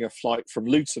catching a flight from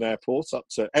Luton Airport up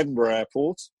to Edinburgh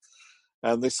Airport,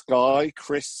 and this guy,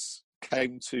 Chris,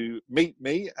 came to meet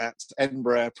me at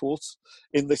Edinburgh Airport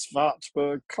in this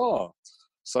Wartburg car.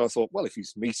 So I thought, well, if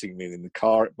he's meeting me in the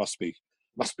car, it must be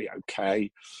okay.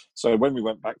 So when we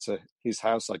went back to his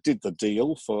house, I did the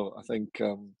deal for, I think,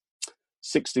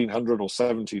 £1,600 or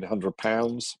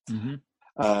 £1,700,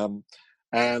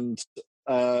 and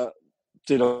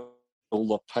did all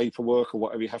the paperwork or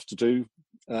whatever you have to do,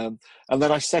 and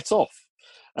then I set off,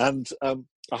 and I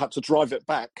had to drive it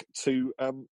back to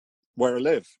where I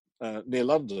live, near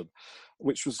London,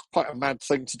 which was quite a mad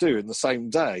thing to do in the same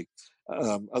day,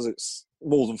 as it's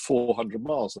more than 400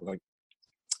 miles, I think.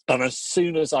 And as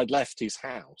soon as I'd left his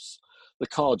house, the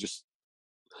car just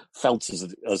felt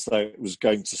as though it was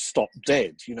going to stop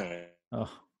dead,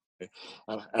 Oh.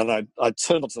 And I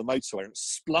turned onto the motorway and it was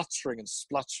spluttering and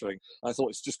spluttering. I thought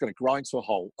it's just going to grind to a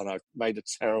halt, and I made a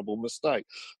terrible mistake.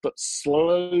 But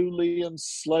slowly and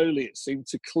slowly it seemed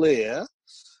to clear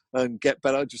and get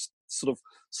better. Just sort of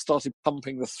started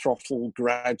pumping the throttle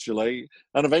gradually,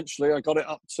 and eventually I got it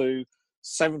up to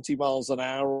 70 miles an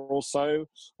hour or so,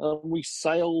 and we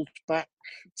sailed back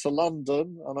to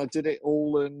London, and I did it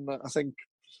all in, I think,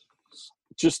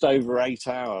 just over 8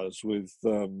 hours, with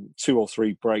 2 or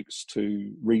 3 breaks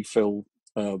to refill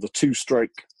the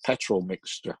 2-stroke petrol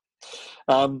mixture.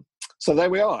 So there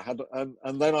we are.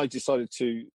 And then I decided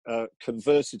to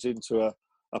convert it into a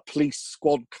police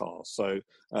squad car. So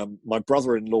my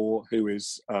brother-in-law, who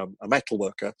is a metal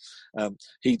worker,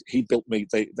 he built me.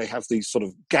 They have these sort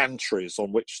of gantries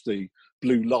on which the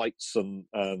blue lights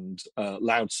and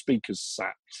loudspeakers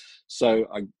sat. So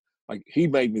he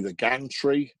made me the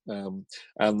gantry, and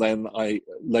then I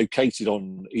located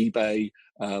on eBay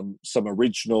some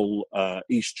original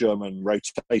East German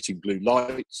rotating blue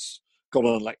lights, got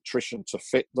an electrician to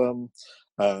fit them,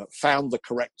 found the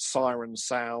correct siren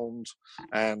sound,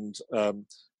 and got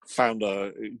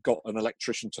an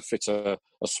electrician to fit a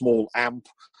small amp.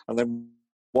 And then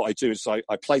what I do is I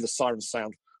play the siren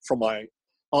sound from my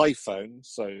iPhone,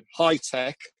 so high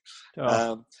tech,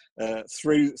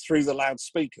 through the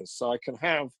loudspeakers, so I can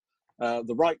have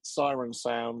the right siren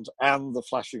sound and the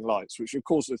flashing lights, which of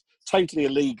course is totally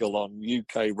illegal on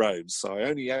UK roads. So I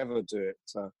only ever do it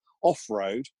off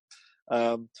road.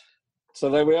 So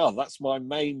there we are. That's my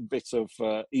main bit of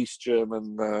East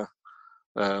German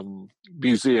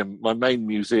museum, my main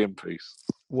museum piece.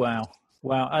 Wow.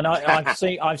 Wow, and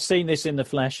I've seen this in the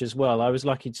flesh as well. I was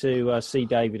lucky to see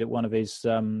David at one of his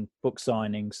book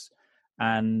signings,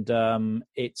 and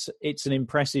it's an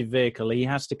impressive vehicle. He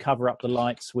has to cover up the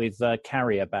lights with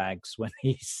carrier bags when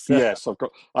he's. Yes,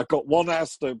 I've got one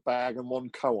Asda bag and one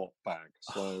Co-op bag.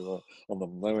 So on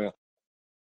them, there we are.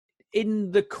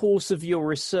 In the course of your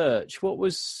research, what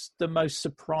was the most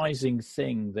surprising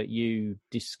thing that you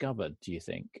discovered, do you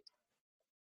think?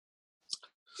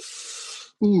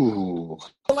 Ooh.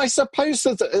 Well, I suppose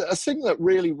that a thing that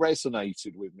really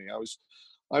resonated with me,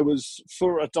 I was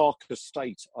for A Darker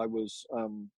State, I was,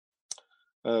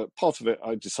 part of it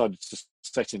I decided to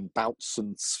set in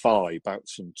Bautzen 2,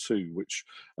 Bautzen 2, which,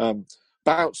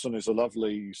 Bautzen is a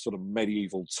lovely sort of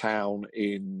medieval town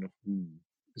in,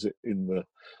 is it in the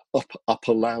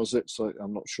upper Lausitz?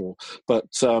 I'm not sure, but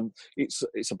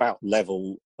it's about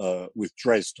level with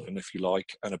Dresden, if you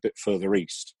like, and a bit further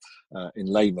east in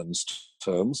layman's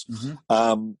terms.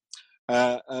 Mm-hmm.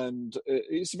 And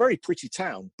it's a very pretty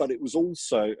town, but it was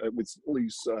also with all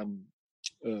these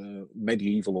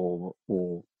medieval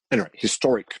or anyway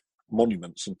historic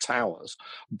monuments and towers,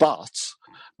 but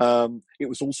it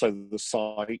was also the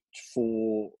site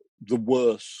for the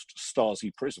worst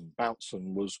Stasi prison.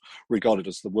 Bautzen was regarded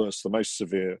as the worst, the most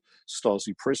severe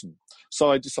Stasi prison.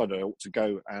 So I decided I ought to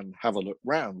go and have a look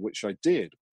round, which I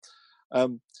did.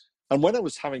 And when I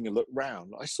was having a look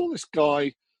round, I saw this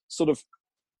guy sort of,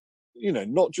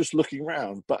 not just looking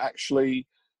round, but actually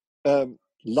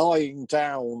lying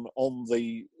down on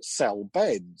the cell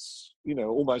beds,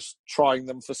 almost trying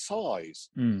them for size.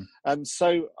 Mm. And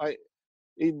so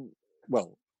in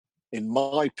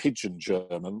my pidgin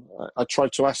German, I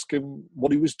tried to ask him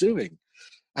what he was doing.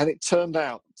 And it turned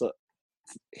out that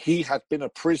he had been a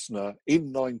prisoner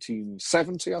in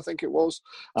 1970, I think it was,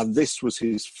 and this was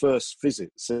his first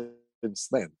visit since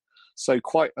then. So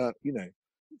quite,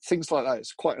 things like that,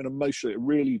 it's quite an emotional, it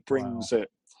really brings it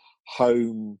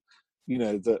home,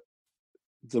 that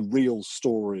the real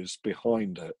stories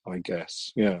behind it, I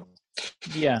guess. Yeah.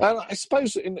 And I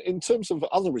suppose in terms of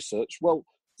other research, well,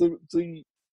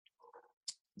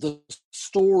 the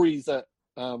story that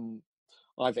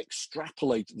I've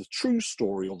extrapolated, the true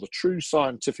story or the true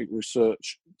scientific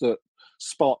research that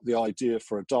sparked the idea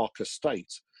for A Darker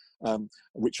State,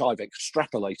 which I've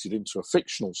extrapolated into a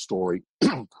fictional story,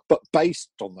 but based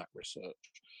on that research,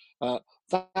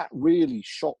 that really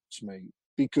shocked me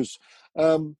because,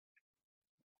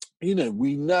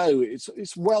 we know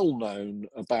it's well known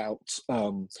about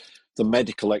the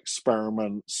medical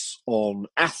experiments on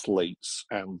athletes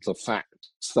and the fact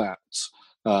that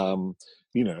a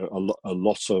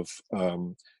lot of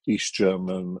East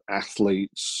German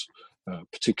athletes,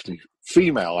 particularly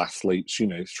female athletes,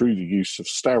 through the use of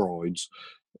steroids,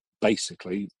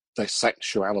 basically their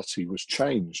sexuality was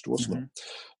changed, wasn't it?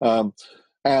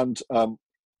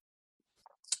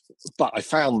 But I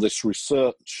found this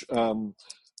research,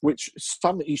 which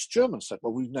some East Germans said,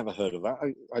 well, we've never heard of that.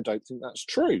 I don't think that's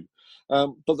true.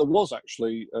 But there was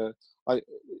actually,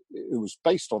 it was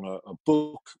based on a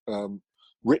book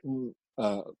written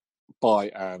by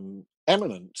an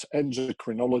eminent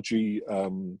endocrinology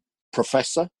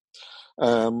professor.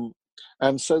 And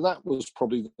so that was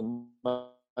probably the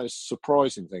most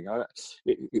surprising thing.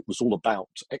 It was all about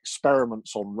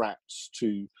experiments on rats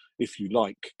to, if you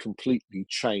like, completely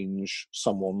change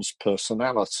someone's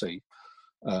personality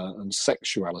and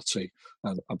sexuality.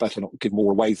 And I better not give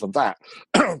more away than that.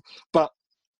 But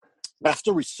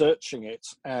after researching it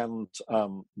and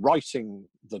writing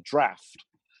the draft,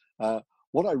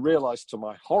 what I realized to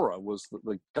my horror was that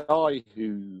the guy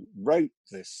who wrote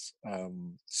this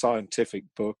scientific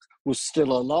book was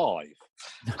still alive.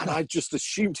 And I just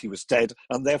assumed he was dead,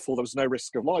 and therefore there was no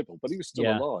risk of libel, but he was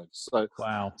still alive. So,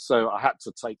 so I had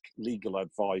to take legal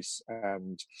advice.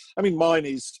 And I mean, mine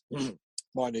is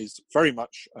very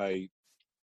much a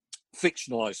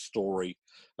fictionalized story,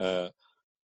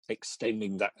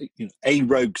 extending that, a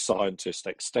rogue scientist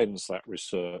extends that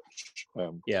research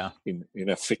in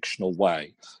a fictional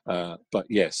way, but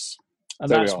yes, and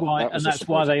that's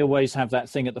why they always have that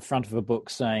thing at the front of a book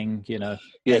saying,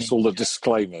 yes, all the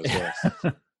disclaimers.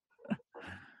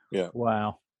 Yes.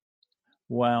 Wow.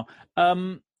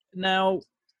 Now,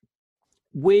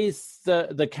 with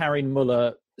the Karin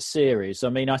Muller series, I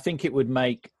mean, I think it would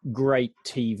make great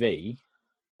TV,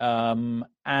 and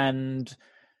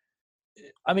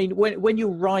I mean, when you're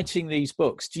writing these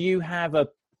books, do you have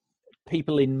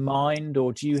people in mind,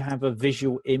 or do you have a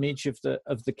visual image of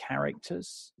the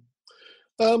characters?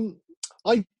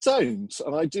 I don't,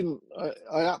 and I didn't.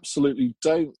 I absolutely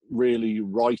don't really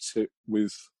write it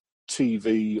with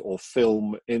TV or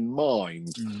film in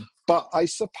mind. But I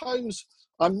suppose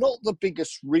I'm not the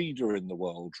biggest reader in the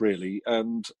world, really.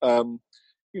 And,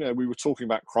 we were talking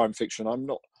about crime fiction. I'm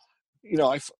not,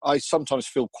 I sometimes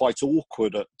feel quite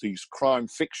awkward at these crime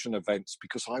fiction events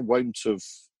because I won't have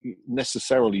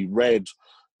necessarily read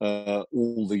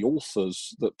all the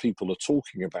authors that people are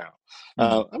talking about.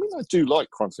 I mean, I do like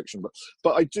crime fiction,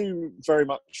 but I do very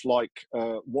much like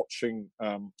watching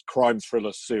crime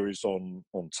thriller series on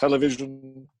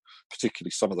television,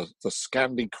 particularly some of the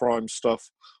Scandi crime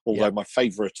stuff, although my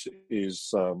favourite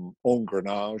is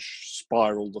Engrenage,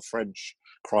 Spiral, the French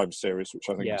crime series, which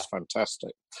I think is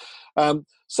fantastic.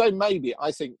 So maybe,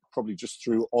 I think probably just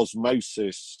through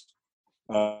osmosis,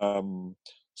 some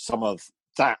of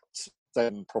that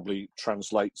then probably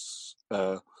translates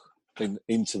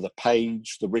into the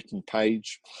page, the written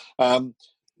page.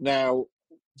 Now,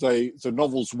 the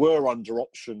novels were under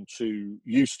option to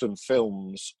Euston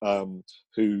Films,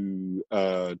 who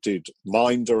did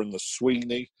Minder and the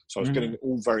Sweeney. So I was getting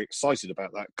all very excited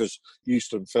about that because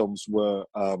Euston Films were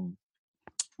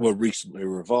recently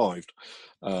revived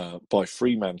by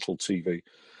Fremantle TV.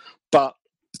 But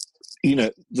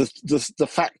the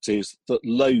fact is that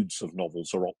loads of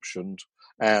novels are optioned,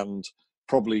 and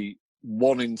probably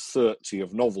 1 in 30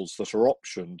 of novels that are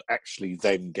optioned actually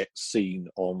then get seen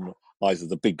on either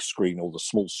the big screen or the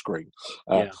small screen.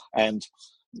 And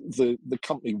the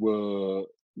company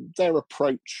their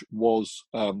approach was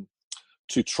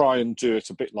to try and do it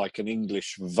a bit like an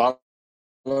English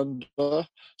Wallander,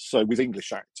 so with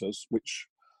English actors, which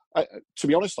to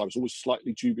be honest, I was always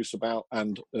slightly dubious about,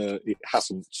 and it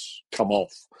hasn't come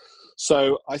off.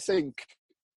 So I think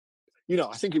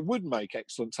it would make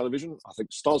excellent television. I think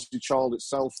Stasi Child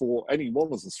itself, or any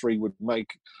one of the three, would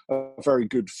make a very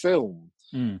good film.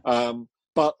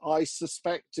 But I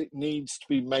suspect it needs to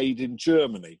be made in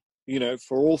Germany.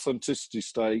 For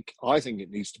authenticity's sake, I think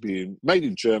it needs to be made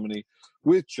in Germany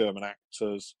with German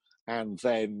actors, and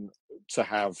then to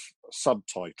have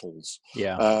subtitles.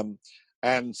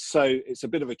 And so it's a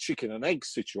bit of a chicken and egg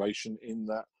situation in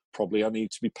that probably I need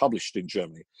to be published in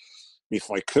Germany. If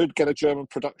I could get a German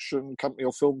production company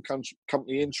or film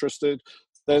company interested,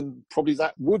 then probably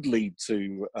that would lead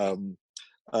to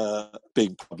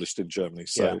being published in Germany.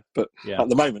 But at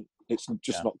the moment, it's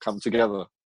just not come together.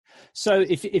 So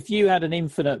if you had an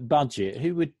infinite budget,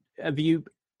 who would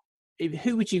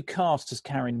you cast as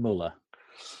Karin Muller?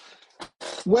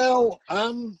 Well,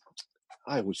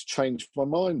 I always change my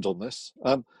mind on this.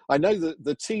 I know that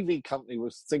the TV company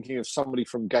was thinking of somebody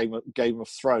from Game of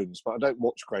Thrones, but I don't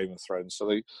watch Game of Thrones, so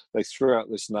they threw out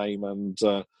this name, and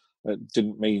it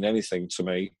didn't mean anything to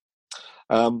me.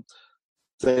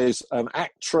 There's an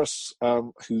actress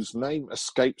whose name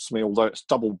escapes me, although it's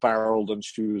double-barreled, and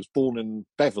she was born in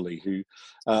Beverley, who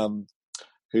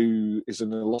is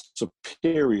in a lot of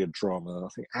period drama. I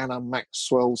think Anna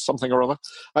Maxwell, something or other.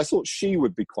 I thought she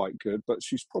would be quite good, but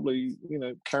she's probably,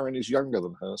 Karen is younger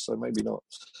than her, so maybe not.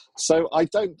 So I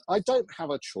don't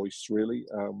have a choice, really.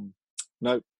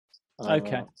 No.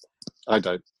 Okay. I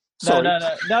don't. Sorry.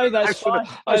 No, that's fine.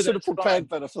 I should have prepared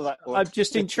better for that one. I'm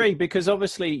just intrigued because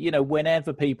obviously,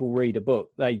 whenever people read a book,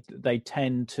 they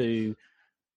tend to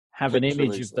have an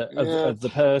image of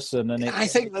the person, and I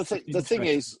think the thing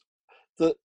is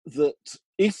that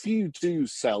if you do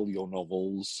sell your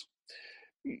novels,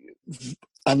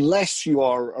 unless you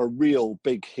are a real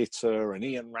big hitter, an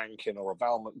Ian Rankin or a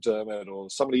Val McDermid or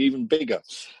somebody even bigger,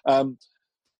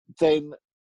 then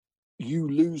you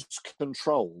lose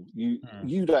control.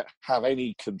 You don't have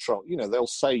any control. They'll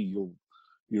say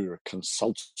you're a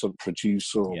consultant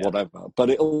producer or whatever, but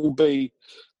it'll be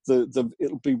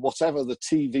it'll be whatever the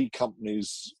TV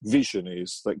company's vision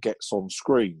is that gets on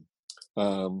screen.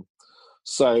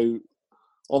 So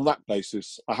on that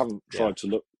basis, I haven't tried to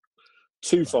look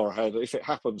too far ahead. If it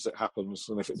happens, it happens,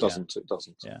 and if it doesn't, it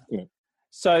doesn't.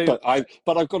 So, but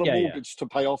I've got a mortgage to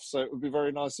pay off, so it would be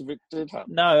very nice if it did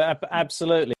happen. No,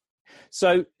 absolutely.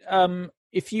 So,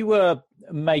 if you were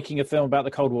making a film about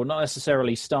the Cold War, not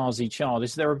necessarily Stasi Child,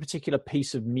 is there a particular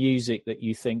piece of music that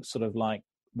you think sort of like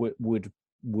would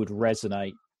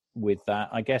resonate with that?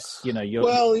 I guess you're.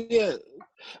 Well,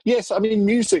 yes. I mean,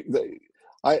 music.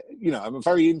 I'm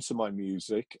very into my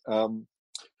music, and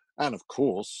of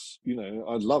course,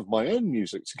 I love my own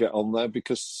music to get on there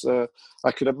because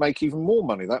I could make even more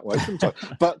money that way, couldn't I?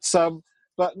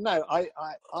 But no,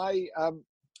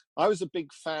 I was a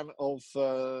big fan of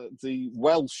the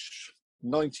Welsh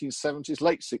 1970s,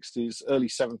 late 60s, early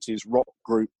 70s rock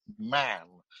group Man.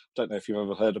 Don't know if you've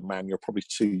ever heard of Man. You're probably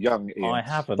too young, Ian. I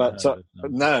haven't. But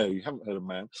no, you haven't heard of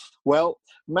Man. Well,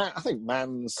 Man. I think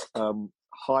Man's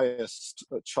highest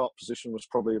chart position was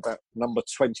probably about number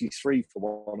 23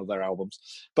 for one of their albums.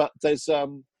 But there's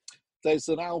there's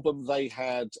an album they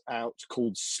had out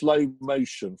called Slow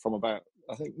Motion from about,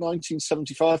 I think,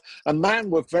 1975. And Man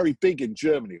were very big in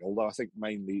Germany, although I think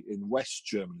mainly in West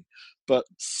Germany. But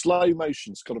Slow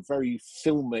Motion's got a very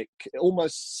filmic, it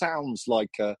almost sounds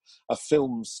like a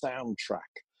film soundtrack.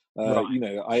 Right. You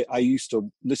know, I used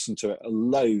to listen to it a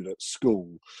load at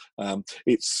school.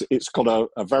 It's got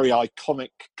a very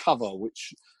iconic cover,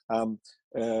 which I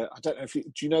don't know if do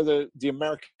you know the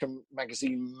American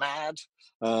magazine Mad?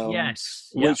 Yes.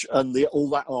 Which and all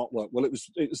that artwork. Well, it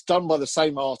was done by the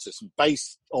same artist,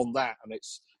 based on that, and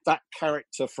it's that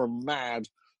character from Mad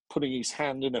putting his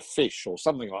hand in a fish or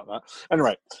something like that.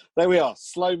 Anyway, there we are.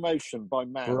 Slow Motion by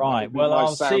Man. Right. Well,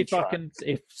 I'll see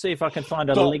if I can find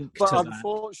a link to that. But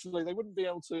unfortunately, they wouldn't be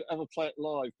able to ever play it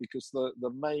live because the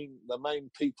main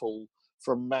people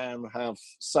from Man have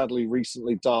sadly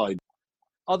recently died.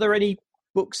 Are there any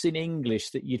books in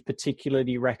English that you'd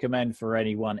particularly recommend for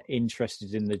anyone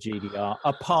interested in the GDR,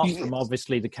 apart from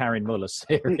obviously the Karin Muller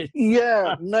series?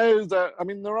 Yeah, no, there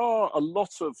are a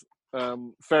lot of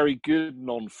very good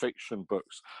non-fiction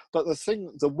books, but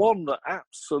the one that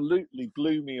absolutely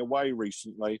blew me away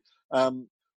recently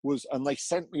was, and they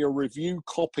sent me a review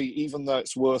copy, even though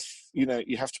it's worth, you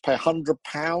have to pay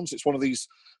 £100. It's one of these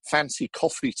fancy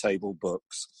coffee table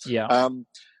books. Yeah.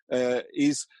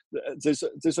 There's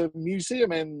a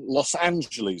museum in Los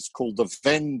Angeles called the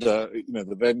Vendor.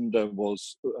 The Vendor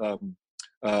was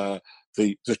the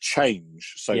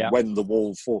change. So when the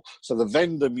wall falls. So the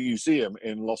Vendor Museum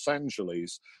in Los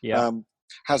Angeles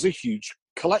has a huge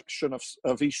collection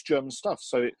of East German stuff.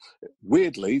 So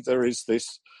weirdly, there is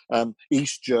this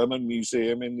East German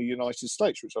museum in the United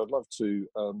States, which I'd love to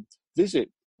visit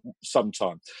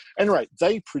sometime. Anyway,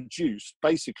 they produced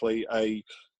basically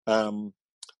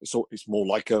it's more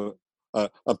like a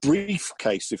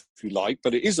briefcase, if you like,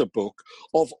 but it is a book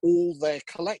of all their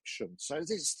collection. So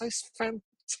this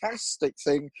fantastic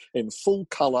thing in full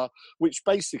colour, which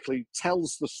basically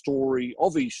tells the story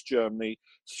of East Germany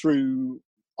through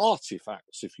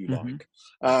artifacts, if you like.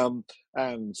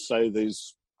 And so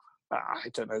there's, I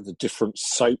don't know, the different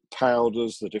soap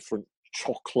powders, the different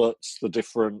chocolates, the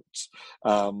different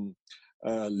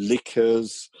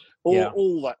liquors,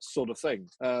 all that sort of thing.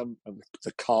 And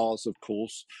the cars, of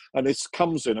course. And it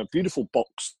comes in a beautiful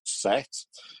box set,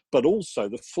 but also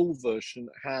the full version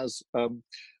has an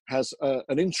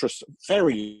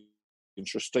very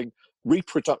interesting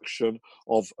reproduction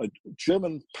of a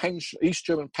East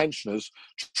German pensioners'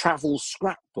 travel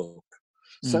scrapbook.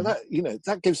 So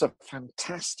that gives a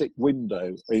fantastic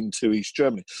window into East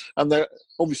Germany, and they're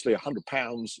obviously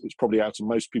 £100. It's probably out of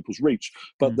most people's reach,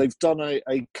 but they've done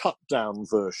a cut down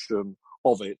version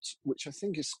of it, which I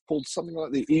think is called something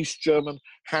like the East German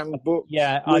Handbook.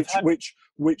 Yeah,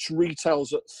 which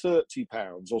retails at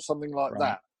 £30 or something like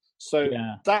that. So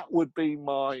that would be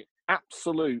my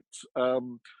absolute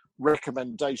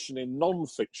recommendation in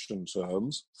non-fiction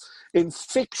terms. In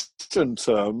fiction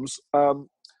terms,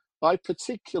 I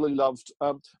particularly loved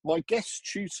my guest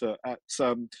tutor at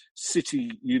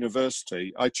City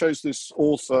University. I chose this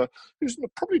author who's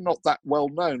probably not that well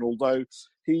known, although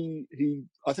he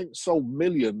I think sold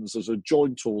millions as a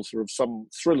joint author of some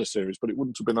thriller series, but it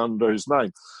wouldn't have been under his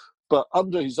name. But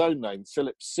under his own name,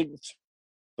 Philip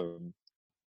Sinclair,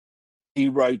 he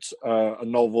wrote a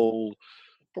novel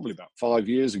probably about 5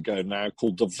 years ago now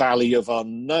called The Valley of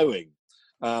Unknowing.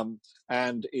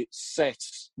 And it's set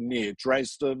near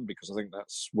Dresden, because I think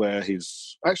that's where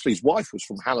his wife was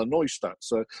from Halle Neustadt.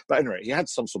 So, but anyway, he had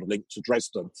some sort of link to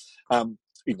Dresden, even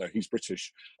though he's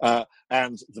British.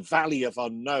 And the Valley of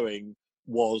Unknowing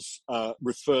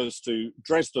refers to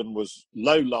Dresden was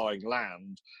low-lying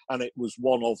land, and it was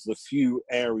one of the few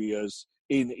areas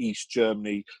in East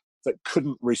Germany that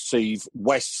couldn't receive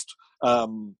West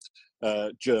German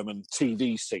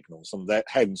TV signals, and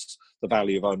hence the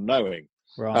Valley of Unknowing.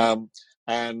 Right.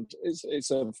 And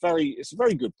it's a very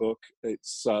good book.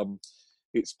 It's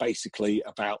basically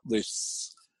about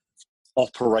this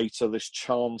operator, this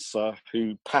chancer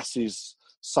who passes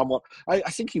someone. I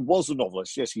think he was a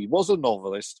novelist. Yes, he was a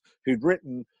novelist who'd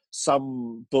written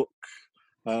some book,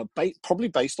 probably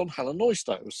based on Halle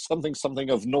Neustadt. It was something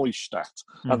of Neustadt,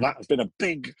 and that has been a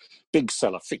big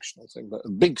seller, fictional thing, but a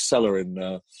big seller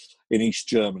in East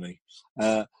Germany.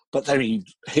 But then he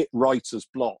hit writer's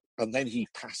block, and then he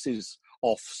passes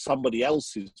off somebody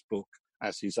else's book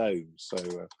as his own.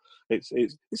 So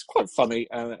it's quite funny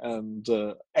and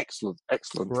excellent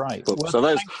right. book. Well,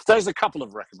 so there's a couple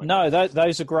of recommendations. No,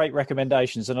 those are great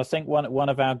recommendations, and I think one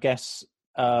of our guests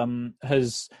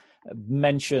has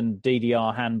mentioned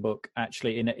DDR Handbook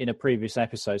actually in a previous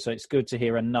episode. So it's good to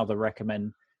hear another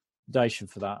recommendation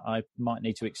for that. I might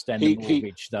need to extend the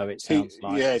mortgage, though. It sounds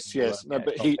like yes. No,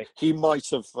 but he might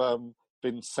have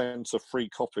been sent a free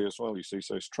copy as well. You see,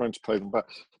 so he's trying to pay them back.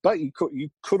 But you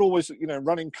could always,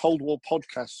 running Cold War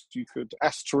podcasts, you could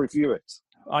ask to review it.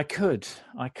 I could.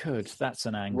 That's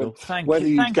an angle. Thank whether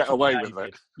you. You'd get away with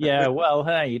it. Yeah. Well,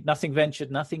 hey, nothing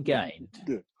ventured, nothing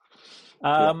gained.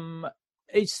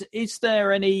 Is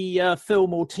there any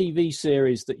film or TV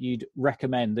series that you'd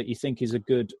recommend that you think is a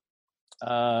good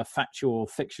factual or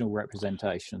fictional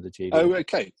representation of the GDR? Oh,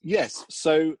 okay. Yes.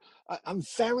 So I'm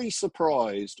very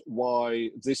surprised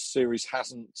why this series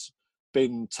hasn't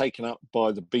been taken up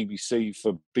by the BBC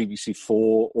for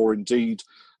BBC4, or indeed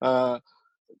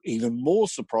even more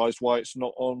surprised why it's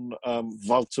not on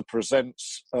Walter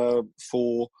Presents for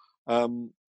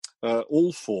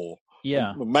all four.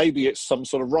 Yeah. Maybe it's some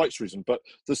sort of rights reason, but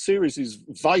the series is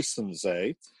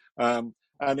Weissensee, and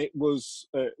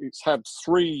it's had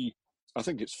three. I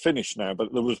think it's finished now,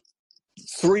 but there was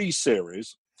 3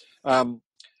 series, and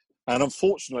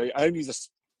unfortunately, only the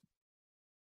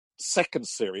second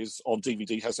series on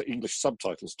DVD has English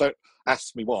subtitles. Don't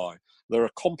ask me why. There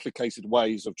are complicated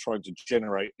ways of trying to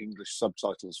generate English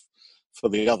subtitles for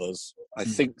the others, I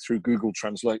think through Google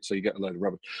Translate, so you get a load of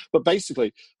rubbish. But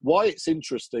basically, why it's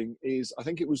interesting is I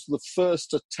think it was the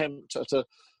first attempt at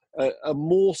a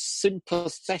more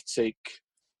sympathetic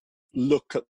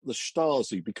look at the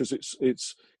Stasi, because it's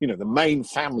the main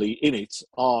family in it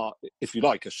are, if you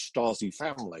like, a Stasi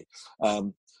family.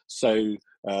 So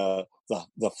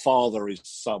the father is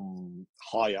some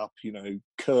high up,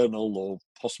 colonel or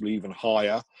possibly even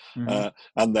higher,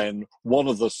 and then one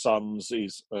of the sons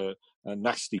is a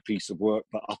nasty piece of work,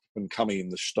 but up and coming in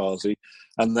the Stasi,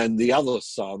 and then the other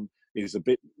son is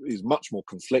much more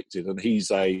conflicted, and he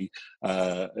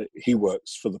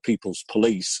works for the People's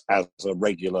Police as a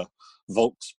regular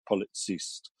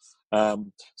Volkspolizist.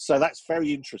 So that's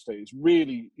very interesting. It's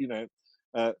really,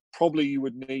 probably you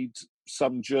would need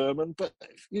some German, but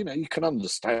you can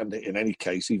understand it in any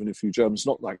case, even if your German's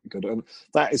not that good. And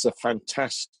that is a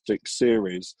fantastic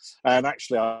series. And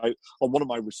actually, on one of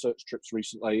my research trips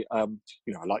recently, I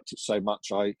liked it so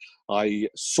much, I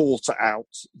sought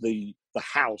out the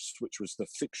house, which was the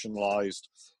fictionalized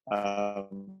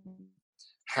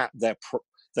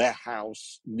their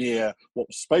house near what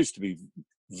was supposed to be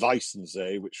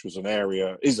Weissensee, which is an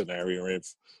area of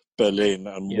Berlin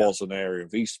and was an area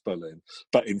of East Berlin,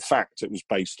 but in fact it was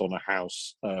based on a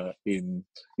house they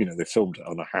filmed it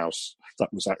on a house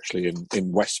that was actually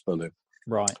in West Berlin,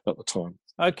 right, at the time.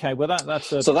 Okay, well that's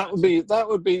so that would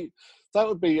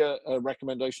be a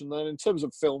recommendation. Then in terms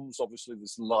of films, obviously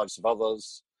there's The Lives of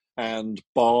Others and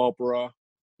Barbara,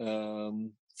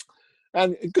 and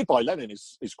Goodbye Lenin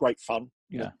is great fun.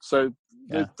 So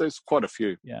there's quite a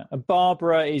few. Yeah, and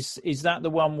Barbara is that the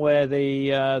one where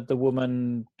the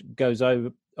woman goes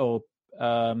over or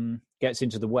gets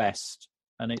into the West,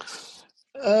 and it's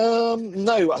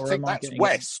no, I think that's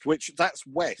West. That's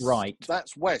West, right?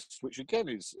 That's West, which again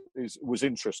was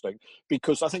interesting,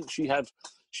 because I think she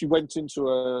went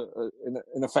into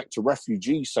in effect a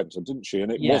refugee centre, didn't she?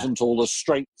 And it wasn't all as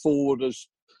straightforward as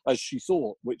she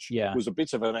thought, which was a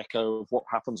bit of an echo of what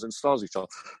happens in Stasi Child.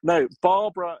 No,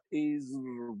 Barbara is,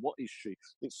 what is she?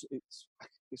 It's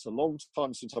a long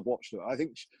time since I've watched it.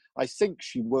 I think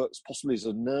she works possibly as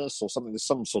a nurse or something. There's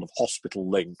some sort of hospital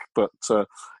link, but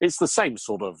it's the same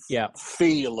sort of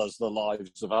feel as The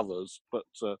Lives of Others, but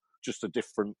just a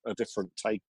different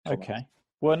take. Okay.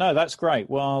 Well, no, that's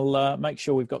great. Well, I'll make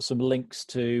sure we've got some links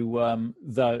to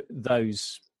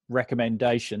those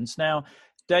recommendations. Now,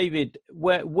 David,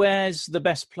 where's the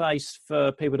best place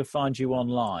for people to find you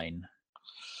online?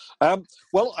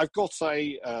 Well, I've got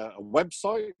a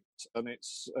website, and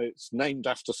it's named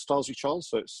after Stasi Child,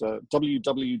 so it's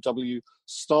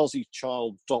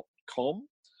www.stasichild.com.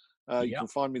 You can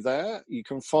find me there. You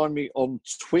can find me on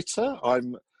Twitter.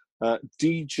 I'm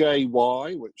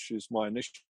DJY, which is my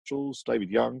initials,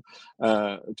 David John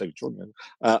Young,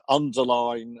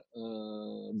 underline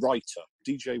writer,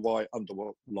 DJY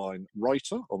underline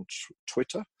writer on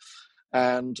Twitter.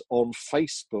 And on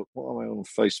Facebook, what am I on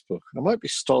Facebook? I might be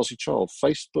Stasi Child,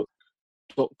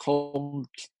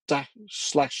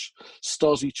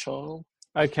 facebook.com/Stasi Child.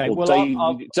 Okay, or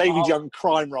well, David Young,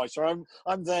 crime writer. I'm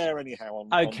there anyhow on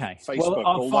Facebook. Well,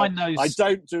 I'll find those. I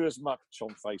don't do as much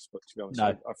on Facebook, to be honest. No.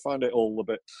 I find it all a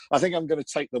bit. I think I'm going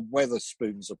to take the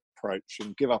Weatherspoons approach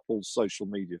and give up all social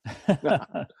media.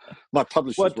 My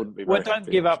publishers wouldn't be very Well, don't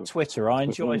happy, give actually. up Twitter. I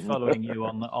enjoy following you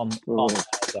on there,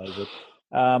 David.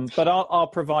 But I'll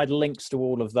provide links to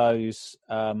all of those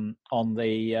on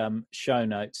the show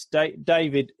notes.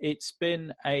 David, it's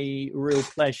been a real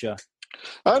pleasure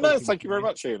Oh no, thank you very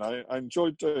much, Ian. I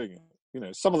enjoyed doing it.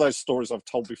 Some of those stories I've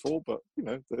told before, but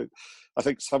I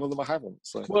think some of them I haven't.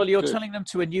 So Well, you're good. telling them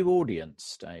to a new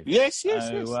audience, Dave. Yes.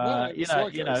 So, No, it's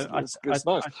nice.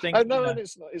 I think. And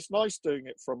it's nice doing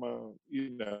it from a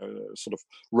sort of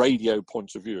radio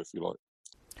point of view, if you like.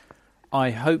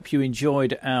 I hope you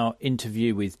enjoyed our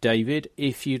interview with David.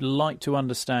 If you'd like to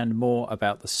understand more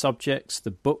about the subjects,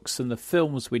 the books and the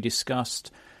films we discussed,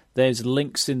 there's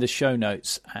links in the show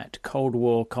notes at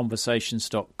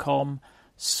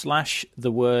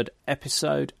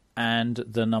coldwarconversations.com/episode and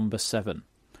the number 7.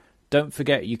 Don't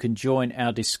forget you can join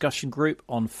our discussion group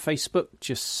on Facebook.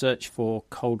 Just search for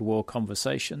Cold War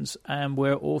Conversations, and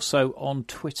we're also on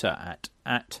Twitter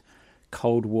at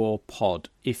Cold War Pod.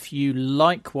 If you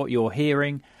like what you're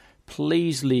hearing,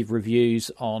 please leave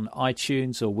reviews on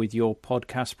iTunes or with your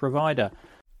podcast provider.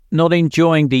 Not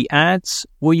enjoying the ads?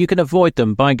 Well, you can avoid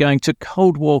them by going to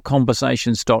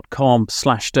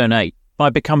coldwarconversations.com/donate. By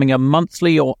becoming a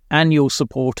monthly or annual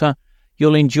supporter,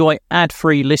 you'll enjoy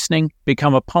ad-free listening,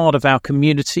 become a part of our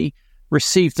community,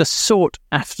 receive the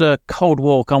sought-after Cold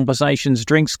War Conversations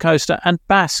drinks coaster, and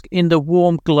bask in the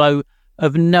warm glow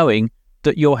of knowing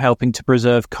that you're helping to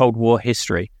preserve Cold War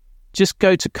history. Just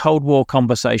go to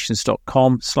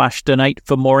coldwarconversations.com/donate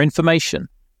for more information.